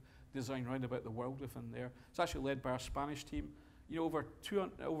move design around about the world within there. It's actually led by our Spanish team. Over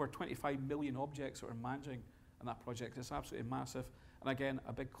 25 million objects that we're managing in that project. It's absolutely massive. And again,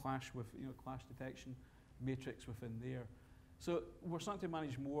 a big clash with clash detection matrix within there. So we're starting to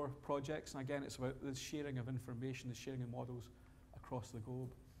manage more projects, and again, it's about the sharing of information, the sharing of models across the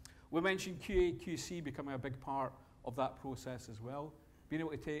globe. We mentioned QA, QC becoming a big part of that process as well. Being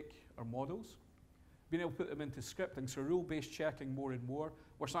able to take our models, being able to put them into scripting, so rule-based checking more and more.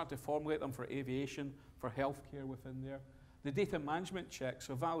 We're starting to formulate them for aviation, for healthcare within there. The data management checks,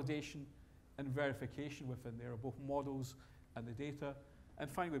 so validation and verification within there of both models and the data. And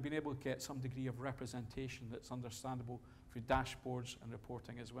finally, being able to get some degree of representation that's understandable through dashboards and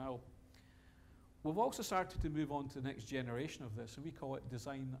reporting as well. We've also started to move on to the next generation of this, and we call it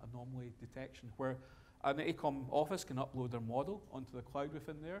design anomaly detection, where an AECOM office can upload their model onto the cloud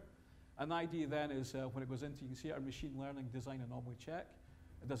within there. And the idea then is when it goes into, you can see our machine learning design anomaly check.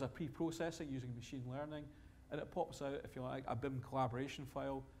 It does a pre-processing using machine learning, and it pops out, if you like, a BIM collaboration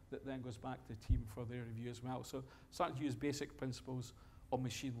file that then goes back to the team for their review as well. So starting to use basic principles of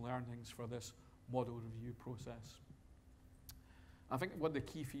machine learnings for this model review process. I think one of the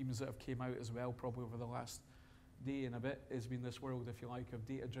key themes that have came out as well, probably over the last day and a bit, has been this world, if you like, of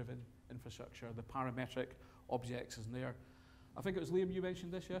data-driven infrastructure. The parametric objects is there. I think it was Liam, you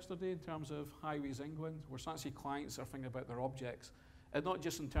mentioned this yesterday in terms of Highways England. We're starting to see clients are thinking about their objects, and not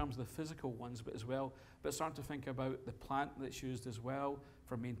just in terms of the physical ones, but as well, but starting to think about the plant that's used as well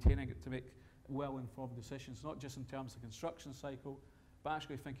for maintaining it to make well-informed decisions, not just in terms of the construction cycle, but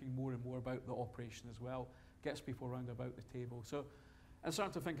actually thinking more and more about the operation as well. Gets people around about the table. So, and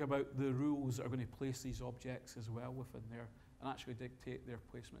starting to think about the rules that are going to place these objects as well within there and actually dictate their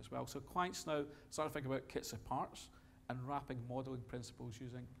placement as well. So clients now start to think about kits of parts and wrapping modeling principles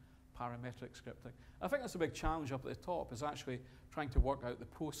using parametric scripting. I think that's a big challenge up at the top, is actually trying to work out the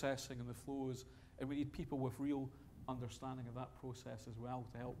processing and the flows, and we need people with real understanding of that process as well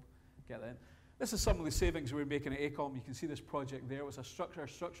to help get that in. This is some of the savings we're making at AECOM. You can see this project there. It was a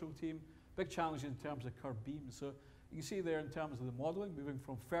structural team. Big challenge in terms of curved beams. So you can see there in terms of the modeling, moving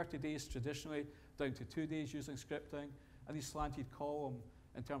from 30 days traditionally down to 2 days using scripting, and these slanted column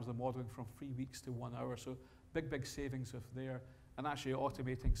in terms of the modeling from 3 weeks to 1 hour. So big savings of there, and actually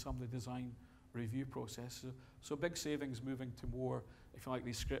automating some of the design review process. So big savings moving to more, if you like,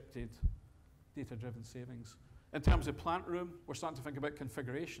 these scripted, data-driven savings. In terms of plant room, we're starting to think about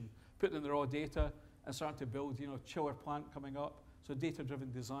configuration, putting in the raw data and starting to build, chiller plant coming up. So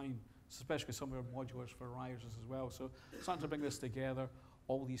data-driven design, especially some of our modulars for risers as well. So starting to bring this together,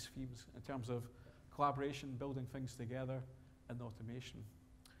 all these themes in terms of collaboration, building things together, and automation.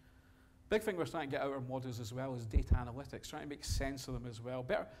 Big thing we're starting to get out of our models as well is data analytics, trying to make sense of them as well.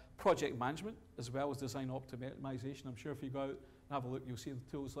 Better project management as well as design optimization. I'm sure if you go out and have a look, you'll see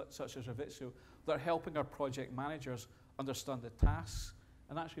the tools such as Revizio that are helping our project managers understand the tasks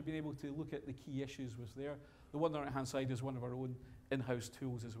and actually being able to look at the key issues with there. The one on the right-hand side is one of our own in-house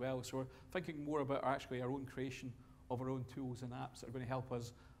tools as well. So we're thinking more about actually our own creation of our own tools and apps that are going to help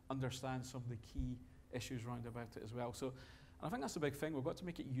us understand some of the key issues around about it as well. So, and I think that's the big thing. We've got to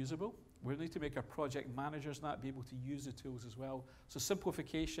make it usable. We need to make our project managers and that be able to use the tools as well. So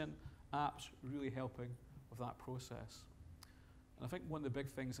simplification, apps really helping of that process. And I think one of the big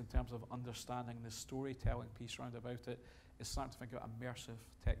things in terms of understanding the storytelling piece round about it is starting to think about immersive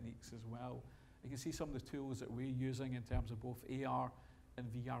techniques as well. You can see some of the tools that we're using in terms of both AR and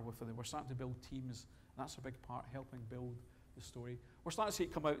VR within it. We're starting to build teams, and that's a big part, helping build the story. We're starting to see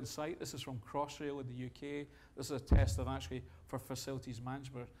it come out in sight. This is from Crossrail in the UK. This is a test of actually for facilities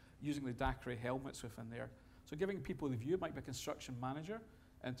management using the Dacre helmets within there. So giving people the view, it might be a construction manager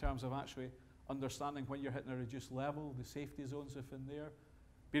in terms of actually understanding when you're hitting a reduced level, the safety zones within there,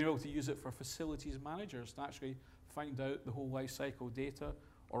 being able to use it for facilities managers to actually find out the whole life cycle data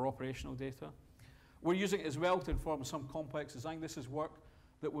or operational data. We're using it as well to inform some complex design. This is work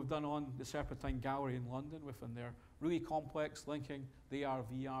that we've done on the Serpentine Gallery in London within there. Really complex, linking the AR,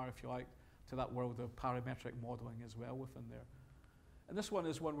 VR, if you like, to that world of parametric modeling as well within there. And this one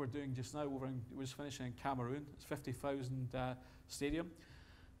is one we're doing just now. We're just finishing in Cameroon. It's 50,000 stadium.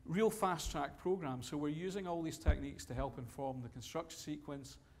 Real fast-track program. So we're using all these techniques to help inform the construction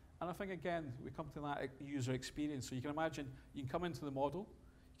sequence. And I think, again, we come to that user experience. So you can imagine, you can come into the model.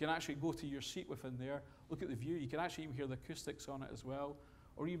 You can actually go to your seat within there, look at the view. You can actually even hear the acoustics on it as well.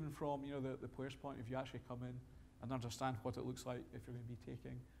 Or even from the player's point of view, actually come in and understand what it looks like if you're going to be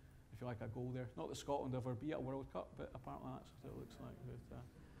taking, if you like, a goal there. Not that Scotland ever be at a World Cup, but apparently that's what it looks like. But,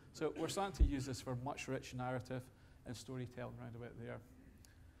 so we're starting to use this for much rich narrative and storytelling around about there.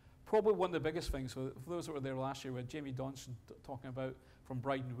 Probably one of the biggest things, for those that were there last year, we had Jamie Donson talking about, from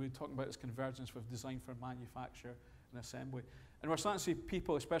Bryden Wood, talking about his convergence with design for manufacture and assembly. And we're starting to see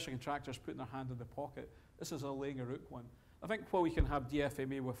people, especially contractors, putting their hand in the pocket. This is a laying a rook one. I think while we can have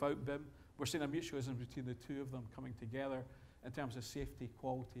DFMA without BIM, we're seeing a mutualism between the two of them coming together in terms of safety,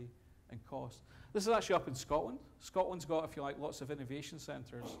 quality, and cost. This is actually up in Scotland. Scotland's got, if you like, lots of innovation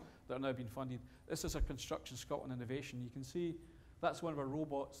centres that are now being funded. This is a Construction Scotland innovation. You can see that's one of our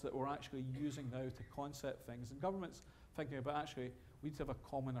robots that we're actually using now to concept things. And government's thinking about actually, we need to have a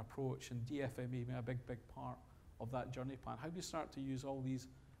common approach, and DFMA being a big, big part of that journey plan. How do you start to use all these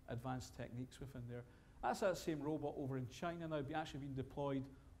advanced techniques within there? That's that same robot over in China now, actually being deployed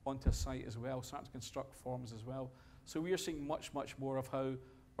onto a site as well, starting to construct forms as well. So we are seeing much, much more of how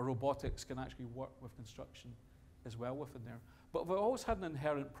robotics can actually work with construction as well within there. But we've always had an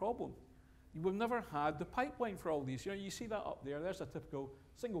inherent problem. We've never had the pipeline for all these. You see that up there, there's a typical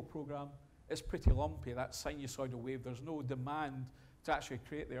single program. It's pretty lumpy, that sinusoidal wave. There's no demand to actually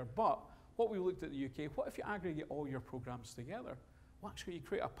create there. But what we looked at in the UK, what if you aggregate all your programs together? Well, actually, you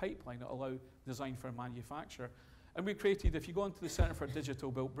create a pipeline that allows design for manufacture. And we created, if you go onto the Centre for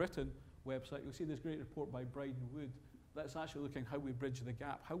Digital Built Britain website, you'll see this great report by Bryden Wood that's actually looking how we bridge the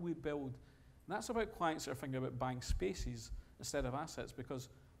gap, how we build. And that's about clients that are thinking about buying spaces instead of assets, because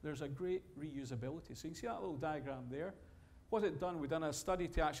there's a great reusability. So you can see that little diagram there. What we've done a study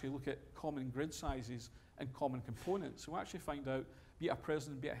to actually look at common grid sizes and common components. So we actually find out, be it a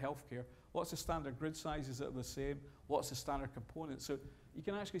prison, be it healthcare, lots of standard grid sizes that are the same, lots of standard components. So you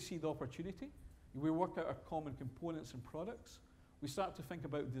can actually see the opportunity. We work out our common components and products. We start to think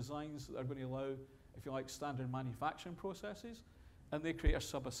about designs that are going to allow, if you like, standard manufacturing processes, and they create a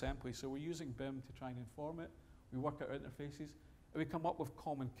sub-assembly. So we're using BIM to try and inform it. We work out our interfaces, and we come up with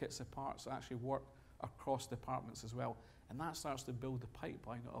common kits of parts that actually work across departments as well. And that starts to build the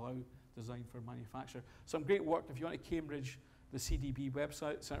pipeline that allow design for manufacture. Some great work. If you want to Cambridge, the CDB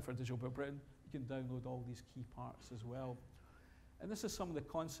website, Centre for Digital Built Britain, you can download all these key parts as well. And this is some of the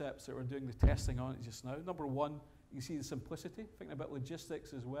concepts that we're doing the testing on it just now. Number one, you can see the simplicity, thinking about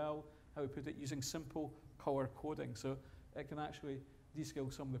logistics as well, how we put it, using simple color coding. So it can actually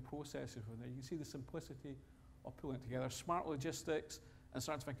descale some of the processes from there. You can see the simplicity of pulling it together. Smart logistics, and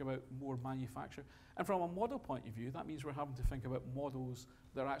start to think about more manufacture. And from a model point of view, that means we're having to think about models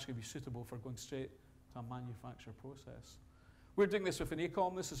that are actually be suitable for going straight to a manufacture process. We're doing this with an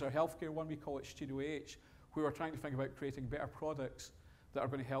AECOM. This is our healthcare one. We call it Studio H, where we're trying to think about creating better products that are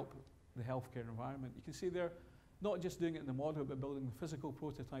going to help the healthcare environment. You can see there, not just doing it in the model, but building the physical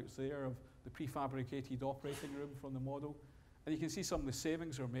prototypes there of the prefabricated operating room from the model. And you can see some of the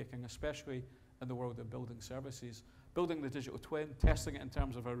savings we're making, especially in the world of building services. Building the digital twin, testing it in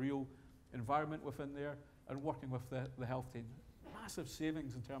terms of a real environment within there, and working with the health team. Massive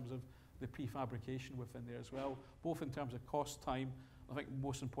savings in terms of the prefabrication within there as well, both in terms of cost, time, I think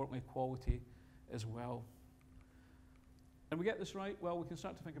most importantly quality as well. And we get this right, well, we can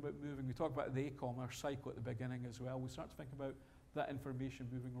start to think about moving. We talk about the AECOM, our cycle at the beginning as well. We start to think about that information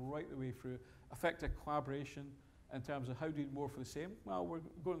moving right the way through, effective collaboration in terms of how do you do more for the same. Well, we're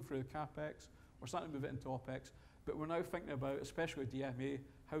going through the CapEx, we're starting to move it into OpEx, but we're now thinking about, especially with DMA,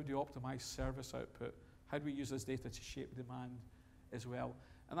 how do you optimize service output? How do we use this data to shape demand as well?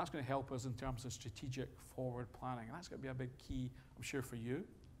 And that's going to help us in terms of strategic forward planning. And that's going to be a big key, I'm sure, for you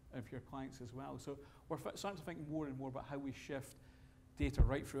and for your clients as well. So we're starting to think more and more about how we shift data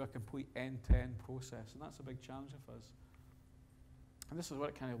right through a complete end-to-end process. And that's a big challenge of us. And this is what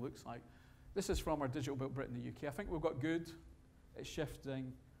it kind of looks like. This is from our Digital Built Britain in the UK. I think we've got good at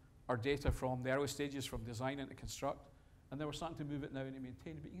shifting our data from the early stages, from design into construct. And then we're starting to move it now into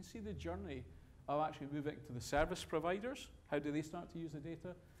maintain. But you can see the journey of actually moving to the service providers. How do they start to use the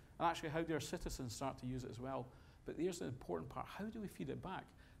data? And actually, how do our citizens start to use it as well? But here's the important part. How do we feed it back?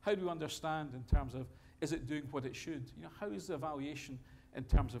 How do we understand in terms of, is it doing what it should? You know, how is the evaluation in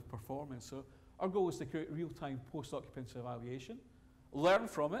terms of performance? So our goal is to create real-time post-occupancy evaluation, learn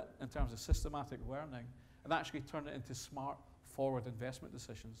from it in terms of systematic learning, and actually turn it into smart forward investment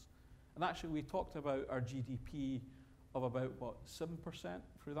decisions. And actually, we talked about our GDP of about, what, 7%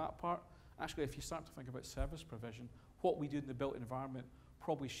 through that part. Actually, if you start to think about service provision, what we do in the built environment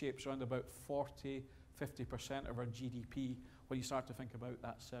probably shapes around about 40, 50% of our GDP when you start to think about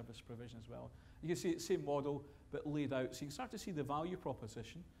that service provision as well. You can see it's the same model, but laid out. So you can start to see the value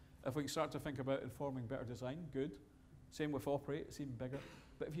proposition. If we can start to think about informing better design, good. Same with operate, it's even bigger.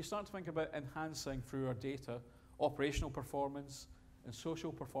 But if you start to think about enhancing through our data, operational performance and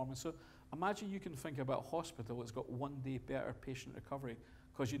social performance. So imagine you can think about a hospital that's got 1 day better patient recovery,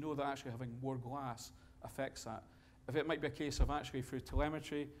 because you know that actually having more glass affects that. If it might be a case of actually through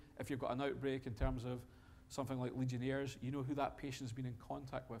telemetry, if you've got an outbreak in terms of something like Legionnaires, you know who that patient's been in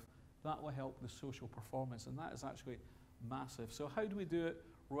contact with. That will help the social performance, and that is actually massive. So how do we do it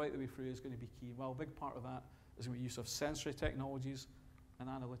right the way through is going to be key. Well, a big part of that is going to be use of sensory technologies and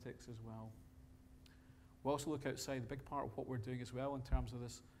analytics as well. We'll also look outside. The big part of what we're doing as well in terms of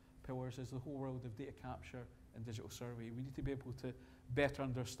this pillars is the whole world of data capture and digital survey. We need to be able to better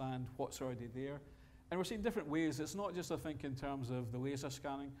understand what's already there. And we're seeing different ways. It's not just, I think, in terms of the laser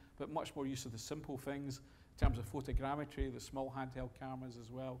scanning, but much more use of the simple things in terms of photogrammetry, the small handheld cameras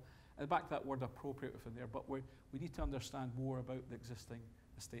as well. And back that word appropriate within there, but we need to understand more about the existing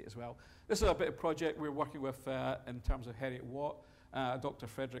estate as well. This is a bit of project we're working with in terms of Heriot Watt, Dr.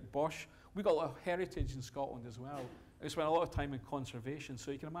 Frederick Bosch. We've got a lot of heritage in Scotland as well. And we spend a lot of time in conservation.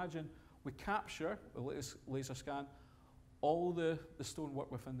 So you can imagine we capture, the latest laser scan, all the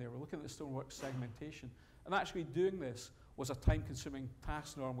stonework within there. We're looking at the stonework segmentation. And actually doing this was a time-consuming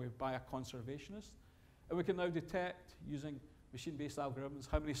task normally by a conservationist. And we can now detect, using machine-based algorithms,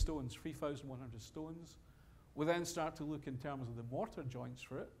 how many stones, 3,100 stones. We then start to look in terms of the mortar joints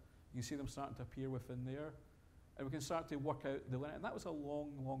for it. You can see them starting to appear within there. And we can start to work out the limit. And that was a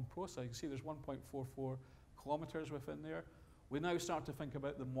long, long process. You can see there's 1.44 kilometres within there. We now start to think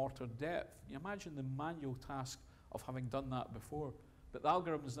about the mortar depth. You imagine the manual task of having done that before. But the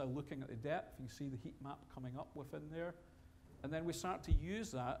algorithm is now looking at the depth. You can see the heat map coming up within there. And then we start to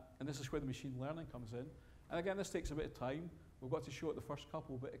use that, and this is where the machine learning comes in. And again, this takes a bit of time. We've got to show it the first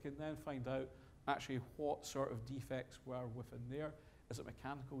couple, but it can then find out actually what sort of defects were within there. Is it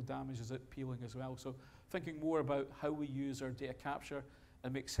mechanical damage? Is it peeling as well? So thinking more about how we use our data capture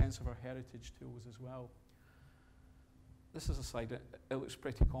and make sense of our heritage tools as well. This is a slide, it looks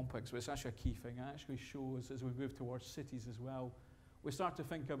pretty complex, but it's actually a key thing. It actually shows as we move towards cities as well. We start to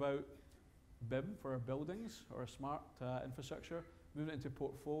think about BIM for our buildings or our smart infrastructure, moving it into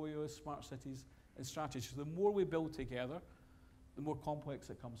portfolios, smart cities, and strategies. So the more we build together, the more complex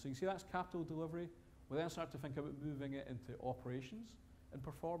it comes. So you can see that's capital delivery. We then start to think about moving it into operations and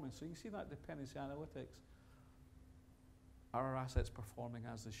performance. So you can see that dependency analytics. Are our assets performing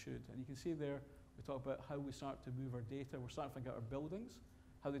as they should? And you can see there, we talk about how we start to move our data. We're starting to think about our buildings,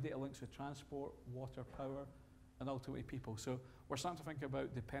 how the data links with transport, water, power, and ultimately people. So we're starting to think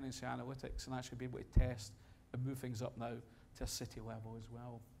about dependency analytics and actually be able to test and move things up now to a city level as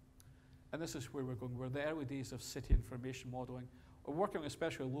well. And this is where we're going. We're in the early days of city information modelling. We're working with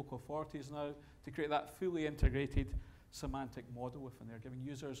especially local authorities now to create that fully integrated semantic model within there, giving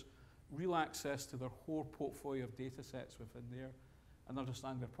users real access to their whole portfolio of data sets within there and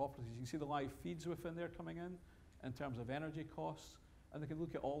understand their properties. You can see the live feeds within there coming in terms of energy costs, and they can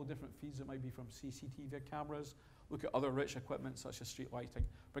look at all different feeds that might be from CCTV cameras, look at other rich equipment such as street lighting,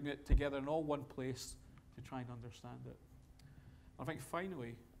 bring it together in all one place to try and understand it. I think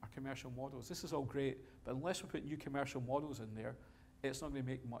finally, our commercial models. This is all great, but unless we put new commercial models in there, it's not going to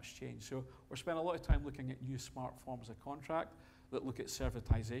make much change. So we're spending a lot of time looking at new smart forms of contract that look at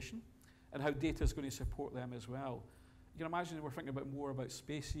servitization and how data is going to support them as well. You can imagine we're thinking more about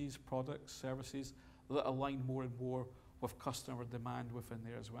spaces, products, services that align more and more with customer demand within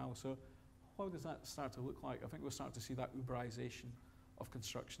there as well. So how does that start to look like? I think we'll start to see that Uberization of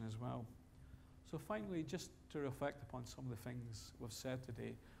construction as well. So finally, just to reflect upon some of the things we've said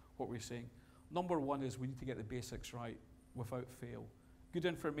today, what we're saying. Number one is we need to get the basics right without fail. Good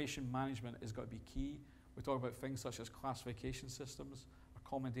information management has got to be key. We talk about things such as classification systems, a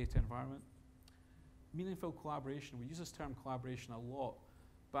common data environment. Meaningful collaboration, we use this term collaboration a lot,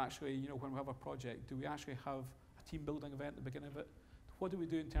 but actually, you know, when we have a project, do we actually have a team building event at the beginning of it? What do we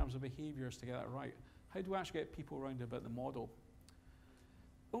do in terms of behaviours to get that right? How do we actually get people around about the model?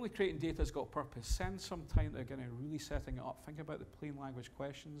 Only creating data has got purpose. Spend some time to again really setting it up. Think about the plain language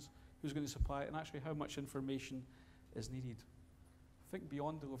questions, who's going to supply it, and actually how much information is needed. Think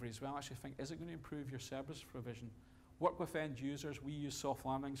beyond delivery as well. Actually think, is it going to improve your service provision? Work with end users. We use soft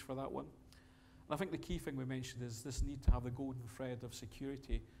landings for that one. And I think the key thing we mentioned is this need to have the golden thread of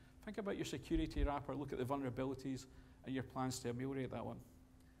security. Think about your security wrapper, look at the vulnerabilities and your plans to ameliorate that one.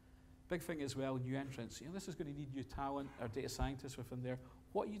 Big thing as well, new entrants. You know, this is going to need new talent, our data scientists within there.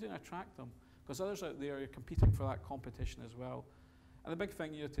 What are you doing to attract them? Because others out there are competing for that competition as well. And the big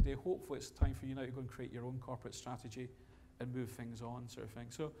thing, you know, today, hopefully it's time for you now to go and create your own corporate strategy and move things on, sort of thing.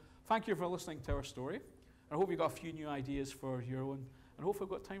 So thank you for listening to our story. I hope you got a few new ideas for your own, and hopefully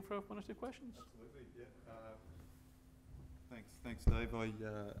we've got time for one or two questions. Absolutely, yeah. Thanks, Dave.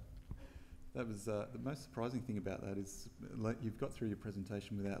 That was the most surprising thing about that is you've got through your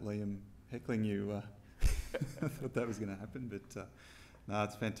presentation without Liam heckling you. I thought that was going to happen, but no,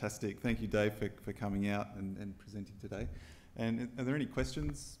 it's fantastic. Thank you, Dave, for coming out and presenting today. And are there any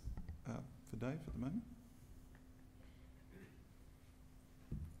questions for Dave at the moment?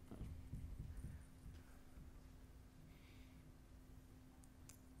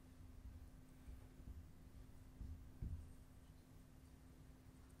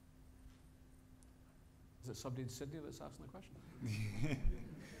 Is it somebody in Sydney that's asking the question?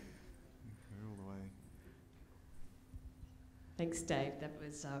 We're all the way. Thanks, Dave. That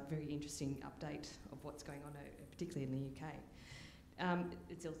was a very interesting update of what's going on, particularly in the UK.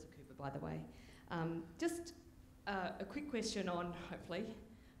 It's Ilse Cooper, by the way. Just a quick question on, hopefully,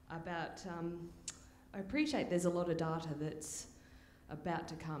 about, I appreciate there's a lot of data that's about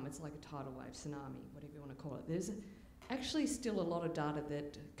to come. It's like a tidal wave, tsunami, whatever you want to call it. There's actually still a lot of data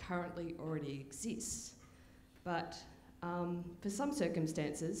that currently already exists. But for some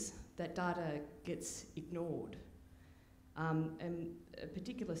circumstances, that data gets ignored. And a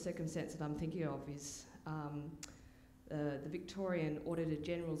particular circumstance that I'm thinking of is the Victorian Auditor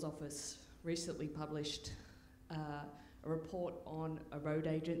General's Office recently published a report on a road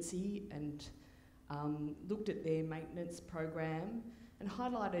agency and looked at their maintenance program and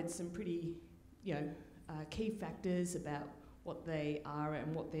highlighted some pretty, key factors about what they are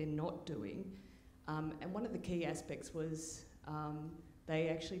and what they're not doing. And one of the key aspects was they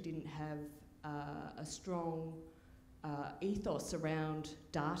actually didn't have a strong ethos around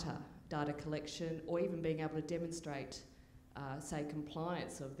data collection, or even being able to demonstrate, say,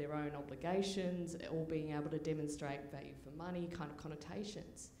 compliance of their own obligations, or being able to demonstrate value for money kind of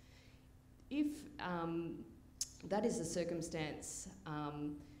connotations. If that is the circumstance,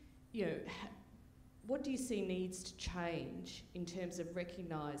 what do you see needs to change in terms of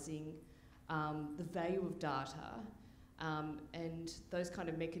recognising the value of data and those kind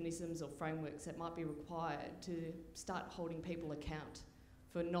of mechanisms or frameworks that might be required to start holding people account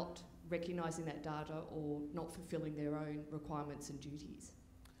for not recognising that data or not fulfilling their own requirements and duties?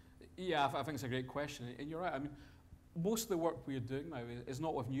 Yeah, I think it's a great question, and you're right. I mean, most of the work we're doing now is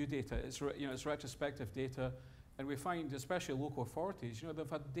not with new data. It's retrospective data, and we find, especially local authorities, they've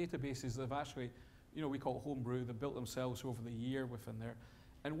had databases that have actually, we call it homebrew. They've built themselves over the year within there.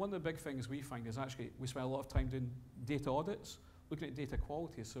 And one of the big things we find is actually we spend a lot of time doing data audits, looking at data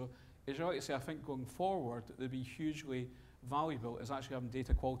quality. So as you like to say, I think going forward, it'd be hugely valuable is actually having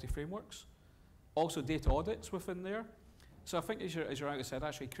data quality frameworks, also data audits within there. So I think as you rightly said,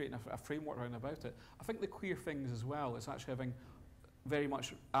 actually creating a framework around about it. I think the clear things as well is actually having very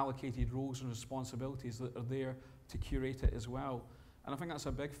much allocated roles and responsibilities that are there to curate it as well. And I think that's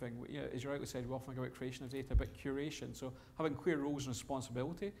a big thing. As you rightly said, we often think about creation of data, but curation. So having clear roles and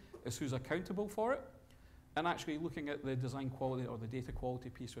responsibility is who's accountable for it, and actually looking at the design quality or the data quality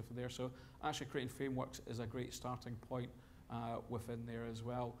piece within there. So actually creating frameworks is a great starting point within there as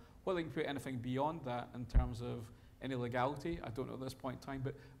well. Whether they can create anything beyond that in terms of any legality, I don't know at this point in time,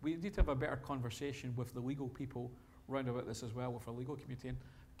 but we need to have a better conversation with the legal people round about this as well, with our legal community. And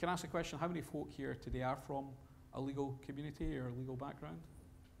can I ask a question? How many folk here today are from a legal community or a legal background?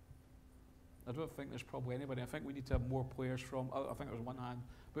 I don't think there's probably anybody. I think we need to have more players from, I think there's one hand,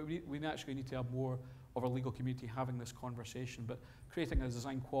 but we actually need to have more of our legal community having this conversation. But creating a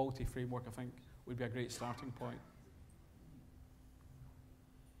design quality framework, I think, would be a great starting point.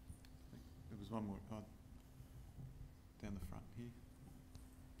 There was one more. Oh, down the front here.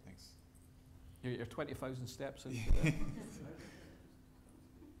 Thanks. You're 20,000 steps into that.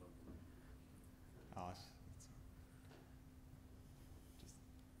 Oh, just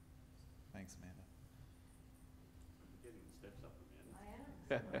thanks, Amanda. Getting the steps up,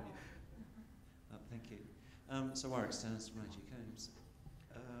 Amanda. I am. Thank you. So Warwick Stannis from AECOM.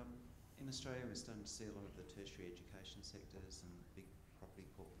 In Australia, we're starting to see a lot of the tertiary education sectors and big property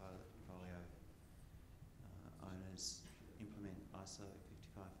portfolio owners implement ISO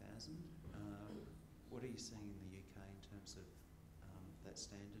 55000. What are you seeing in the UK in terms of that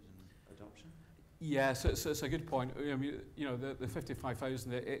standard and adoption? Yeah, so it's a good point. I mean, you know, the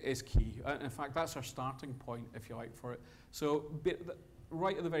 55,000 is key. In fact, that's our starting point, if you like, for it. So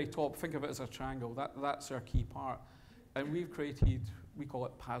right at the very top, think of it as a triangle. That's our key part. And we've created, we call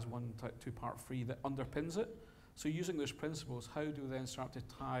it PAS 1 2 Part 3 that underpins it. So using those principles, how do we then start to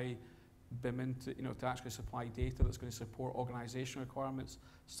tie BIM into, you know, to actually supply data that's going to support organisational requirements,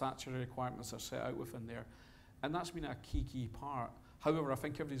 statutory requirements that are set out within there. And that's been a key part. However, I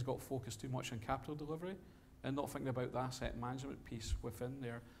think everybody's got focused too much on capital delivery and not thinking about the asset management piece within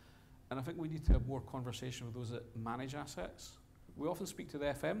there. And I think we need to have more conversation with those that manage assets. We often speak to the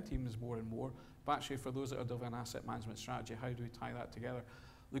FM teams more and more, but actually for those that are delivering an asset management strategy, how do we tie that together?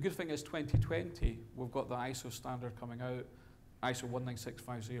 The good thing is 2020, we've got the ISO standard coming out, ISO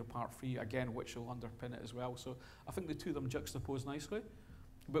 19650 Part 3, again, which will underpin it as well. So I think the two of them juxtapose nicely.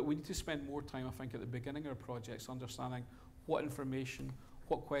 But we need to spend more time, I think, at the beginning of our projects understanding what information,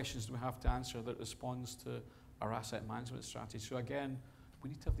 what questions do we have to answer that responds to our asset management strategy. So again, we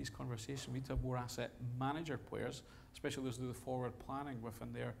need to have these conversations. We need to have more asset manager players, especially those who do the forward planning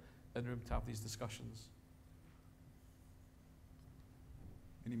within there, in the room to have these discussions.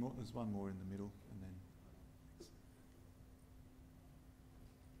 Any more? There's one more in the middle, and then.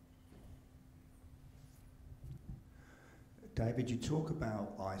 David, you talk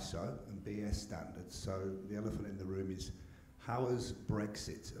about ISO and BS standards, so the elephant in the room is how has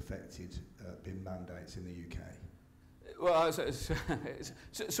Brexit affected BIM mandates in the UK? Well, it's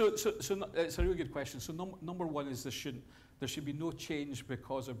a really good question. So number one is there should be no change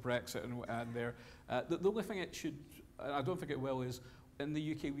because of Brexit and there. The only thing it should, and I don't think it will, is in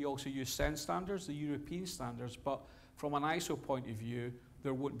the UK we also use SENS standards, the European standards, but from an ISO point of view,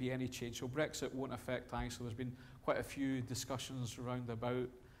 there won't be any change. So Brexit won't affect ISO. There's been quite a few discussions around about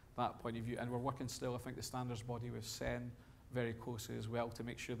that point of view, and we're working still, I think, the standards body with SEN very closely as well to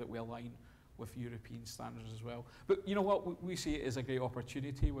make sure that we align with European standards as well. But you know what, we see it as a great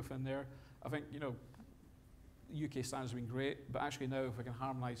opportunity within there. I think, you know, UK standards have been great, but actually now if we can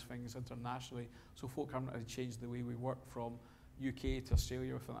harmonise things internationally, so folk haven't really changed the way we work from UK to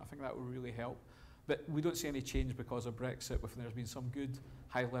Australia within that, I think that will really help. But we don't see any change because of Brexit within there's been some good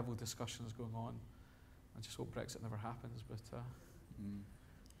high-level discussions going on. I just hope Brexit never happens, but...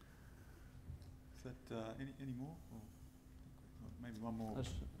 Is that any more? Or maybe one more over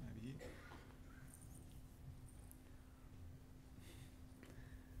here.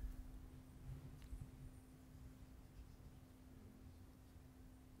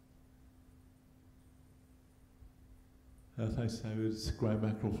 Thanks, David. It's Graham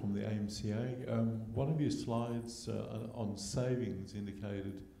Mackerel from the AMCA. One of your slides on savings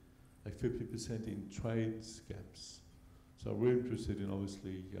indicated a 50% in trades gaps. So we're interested in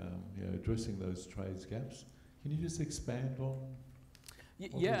obviously addressing those trades gaps. Can you just expand on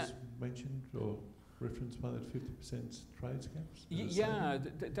what was mentioned or referenced by that 50% trades gaps? Yeah,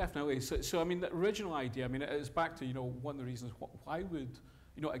 definitely. So I mean, the original idea, I mean, it is back to, you know, one of the reasons why would,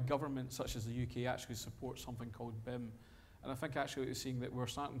 you know, a government such as the UK actually support something called BIM? And I think actually we're seeing that we're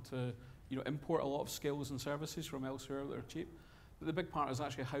starting to, you know, import a lot of skills and services from elsewhere that are cheap. But the big part is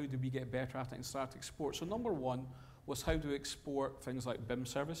actually how do we get better at it and start to export. So number one was how do we export things like BIM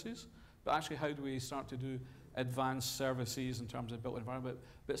services, but actually how do we start to do advanced services in terms of built environment.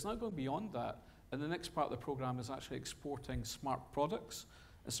 But it's not going beyond that. And the next part of the program is actually exporting smart products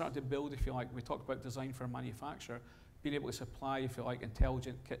and starting to build, if you like, we talked about design for manufacture, being able to supply, if you like,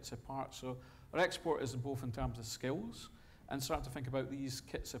 intelligent kits of parts. So our export is both in terms of skills and start to think about these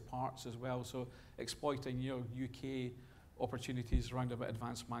kits of parts as well. So exploiting, you know, UK opportunities around about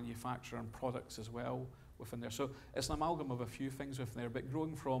advanced manufacture and products as well within there. So it's an amalgam of a few things within there, but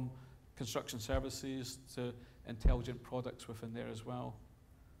growing from construction services to intelligent products within there as well.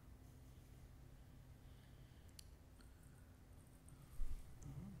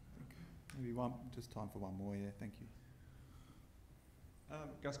 Maybe one, just time for one more, yeah, thank you.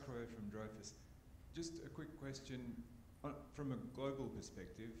 Gus Crowe from Dreyfus. Just a quick question, from a global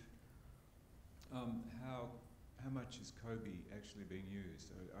perspective, how how much is COBE actually being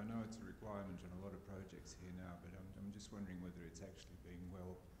used? I know it's a requirement on a lot of projects here now, but I'm just wondering whether it's actually being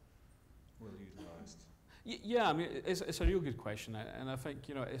well utilised. Yeah, I mean, it's a real good question, and I think,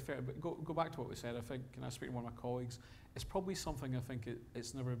 you know, but go back to what we said. I think, and I speak to one of my colleagues, it's probably something I think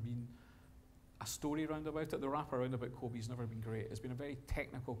it's never been a story around about it. The wrap around about COBE's never been great. It's been a very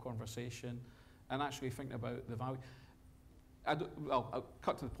technical conversation, and actually thinking about the value. I'll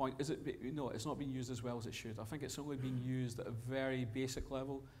cut to the point. No, it's not being used as well as it should. I think it's only being used at a very basic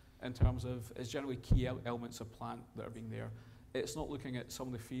level in terms of it's generally key elements of plant that are being there. It's not looking at some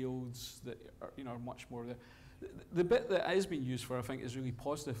of the fields that are, you know, are much more there. The bit that is being used for, I think, is really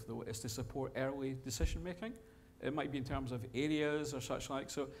positive, though, is to support early decision making. It might be in terms of areas or such like.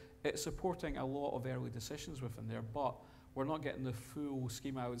 So it's supporting a lot of early decisions within there, but we're not getting the full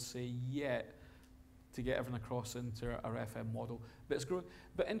schema, I would say, yet to get everything across into our FM model. But it's growing.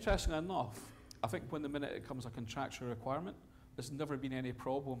 But interestingly enough, I think when the minute it comes a contractual requirement, there's never been any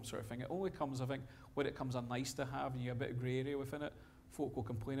problem sort of thing. It only comes, I think, when it comes a nice to have and you have a bit of grey area within it, folk will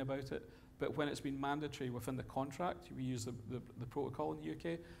complain about it. But when it's been mandatory within the contract, we use the protocol in the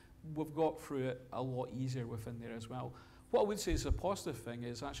UK, we've got through it a lot easier within there as well. What I would say is a positive thing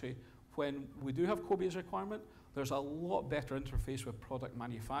is actually when we do have COBE as a requirement, there's a lot better interface with product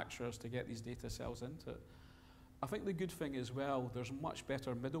manufacturers to get these data cells into it. I think the good thing as well, there's much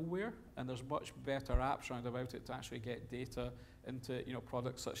better middleware and there's much better apps around about it to actually get data into, you know,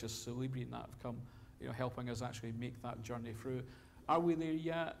 products such as Celebrity that have come, you know, helping us actually make that journey through. Are we there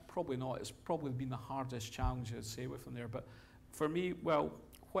yet? Probably not. It's probably been the hardest challenge, I'd say, within there. But for me, well,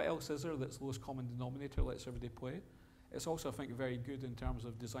 what else is there that's lowest common denominator lets everybody play? It's also, I think, very good in terms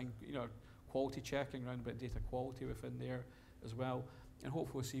of design, you know, quality checking around about data quality within there as well. And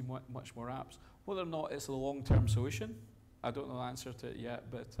hopefully see much more apps. Whether or not it's a long-term solution, I don't know the answer to it yet,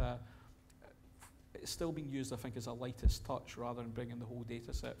 but it's still being used, I think, as a lightest touch rather than bringing the whole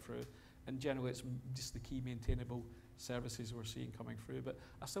data set through. And generally, it's just the key maintainable services we're seeing coming through. But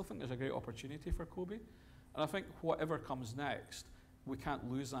I still think there's a great opportunity for COBE. And I think whatever comes next, we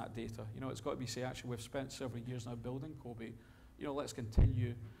can't lose that data. You know, it's got to be, say, actually, we've spent several years now building COBE. You know, let's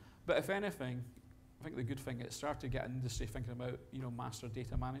continue. But if anything, I think the good thing, it started to get industry thinking about, you know, master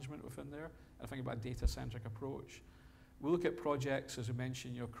data management within there, and thinking about a data-centric approach. We look at projects, as we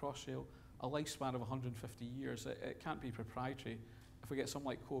mentioned, you know, cross-sale, a lifespan of 150 years. It can't be proprietary. If we get something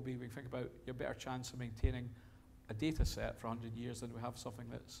like COBE, we can think about a better chance of maintaining a data set for 100 years than we have something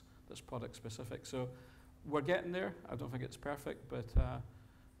that's product-specific. So we're getting there. I don't think it's perfect, but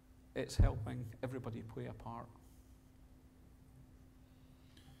it's helping everybody play a part.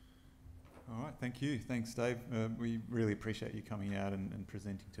 All right, thank you. Thanks, Dave. We really appreciate you coming out and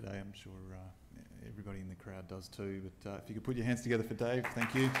presenting today. I'm sure everybody in the crowd does too. But if you could put your hands together for Dave,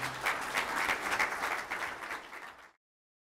 thank you.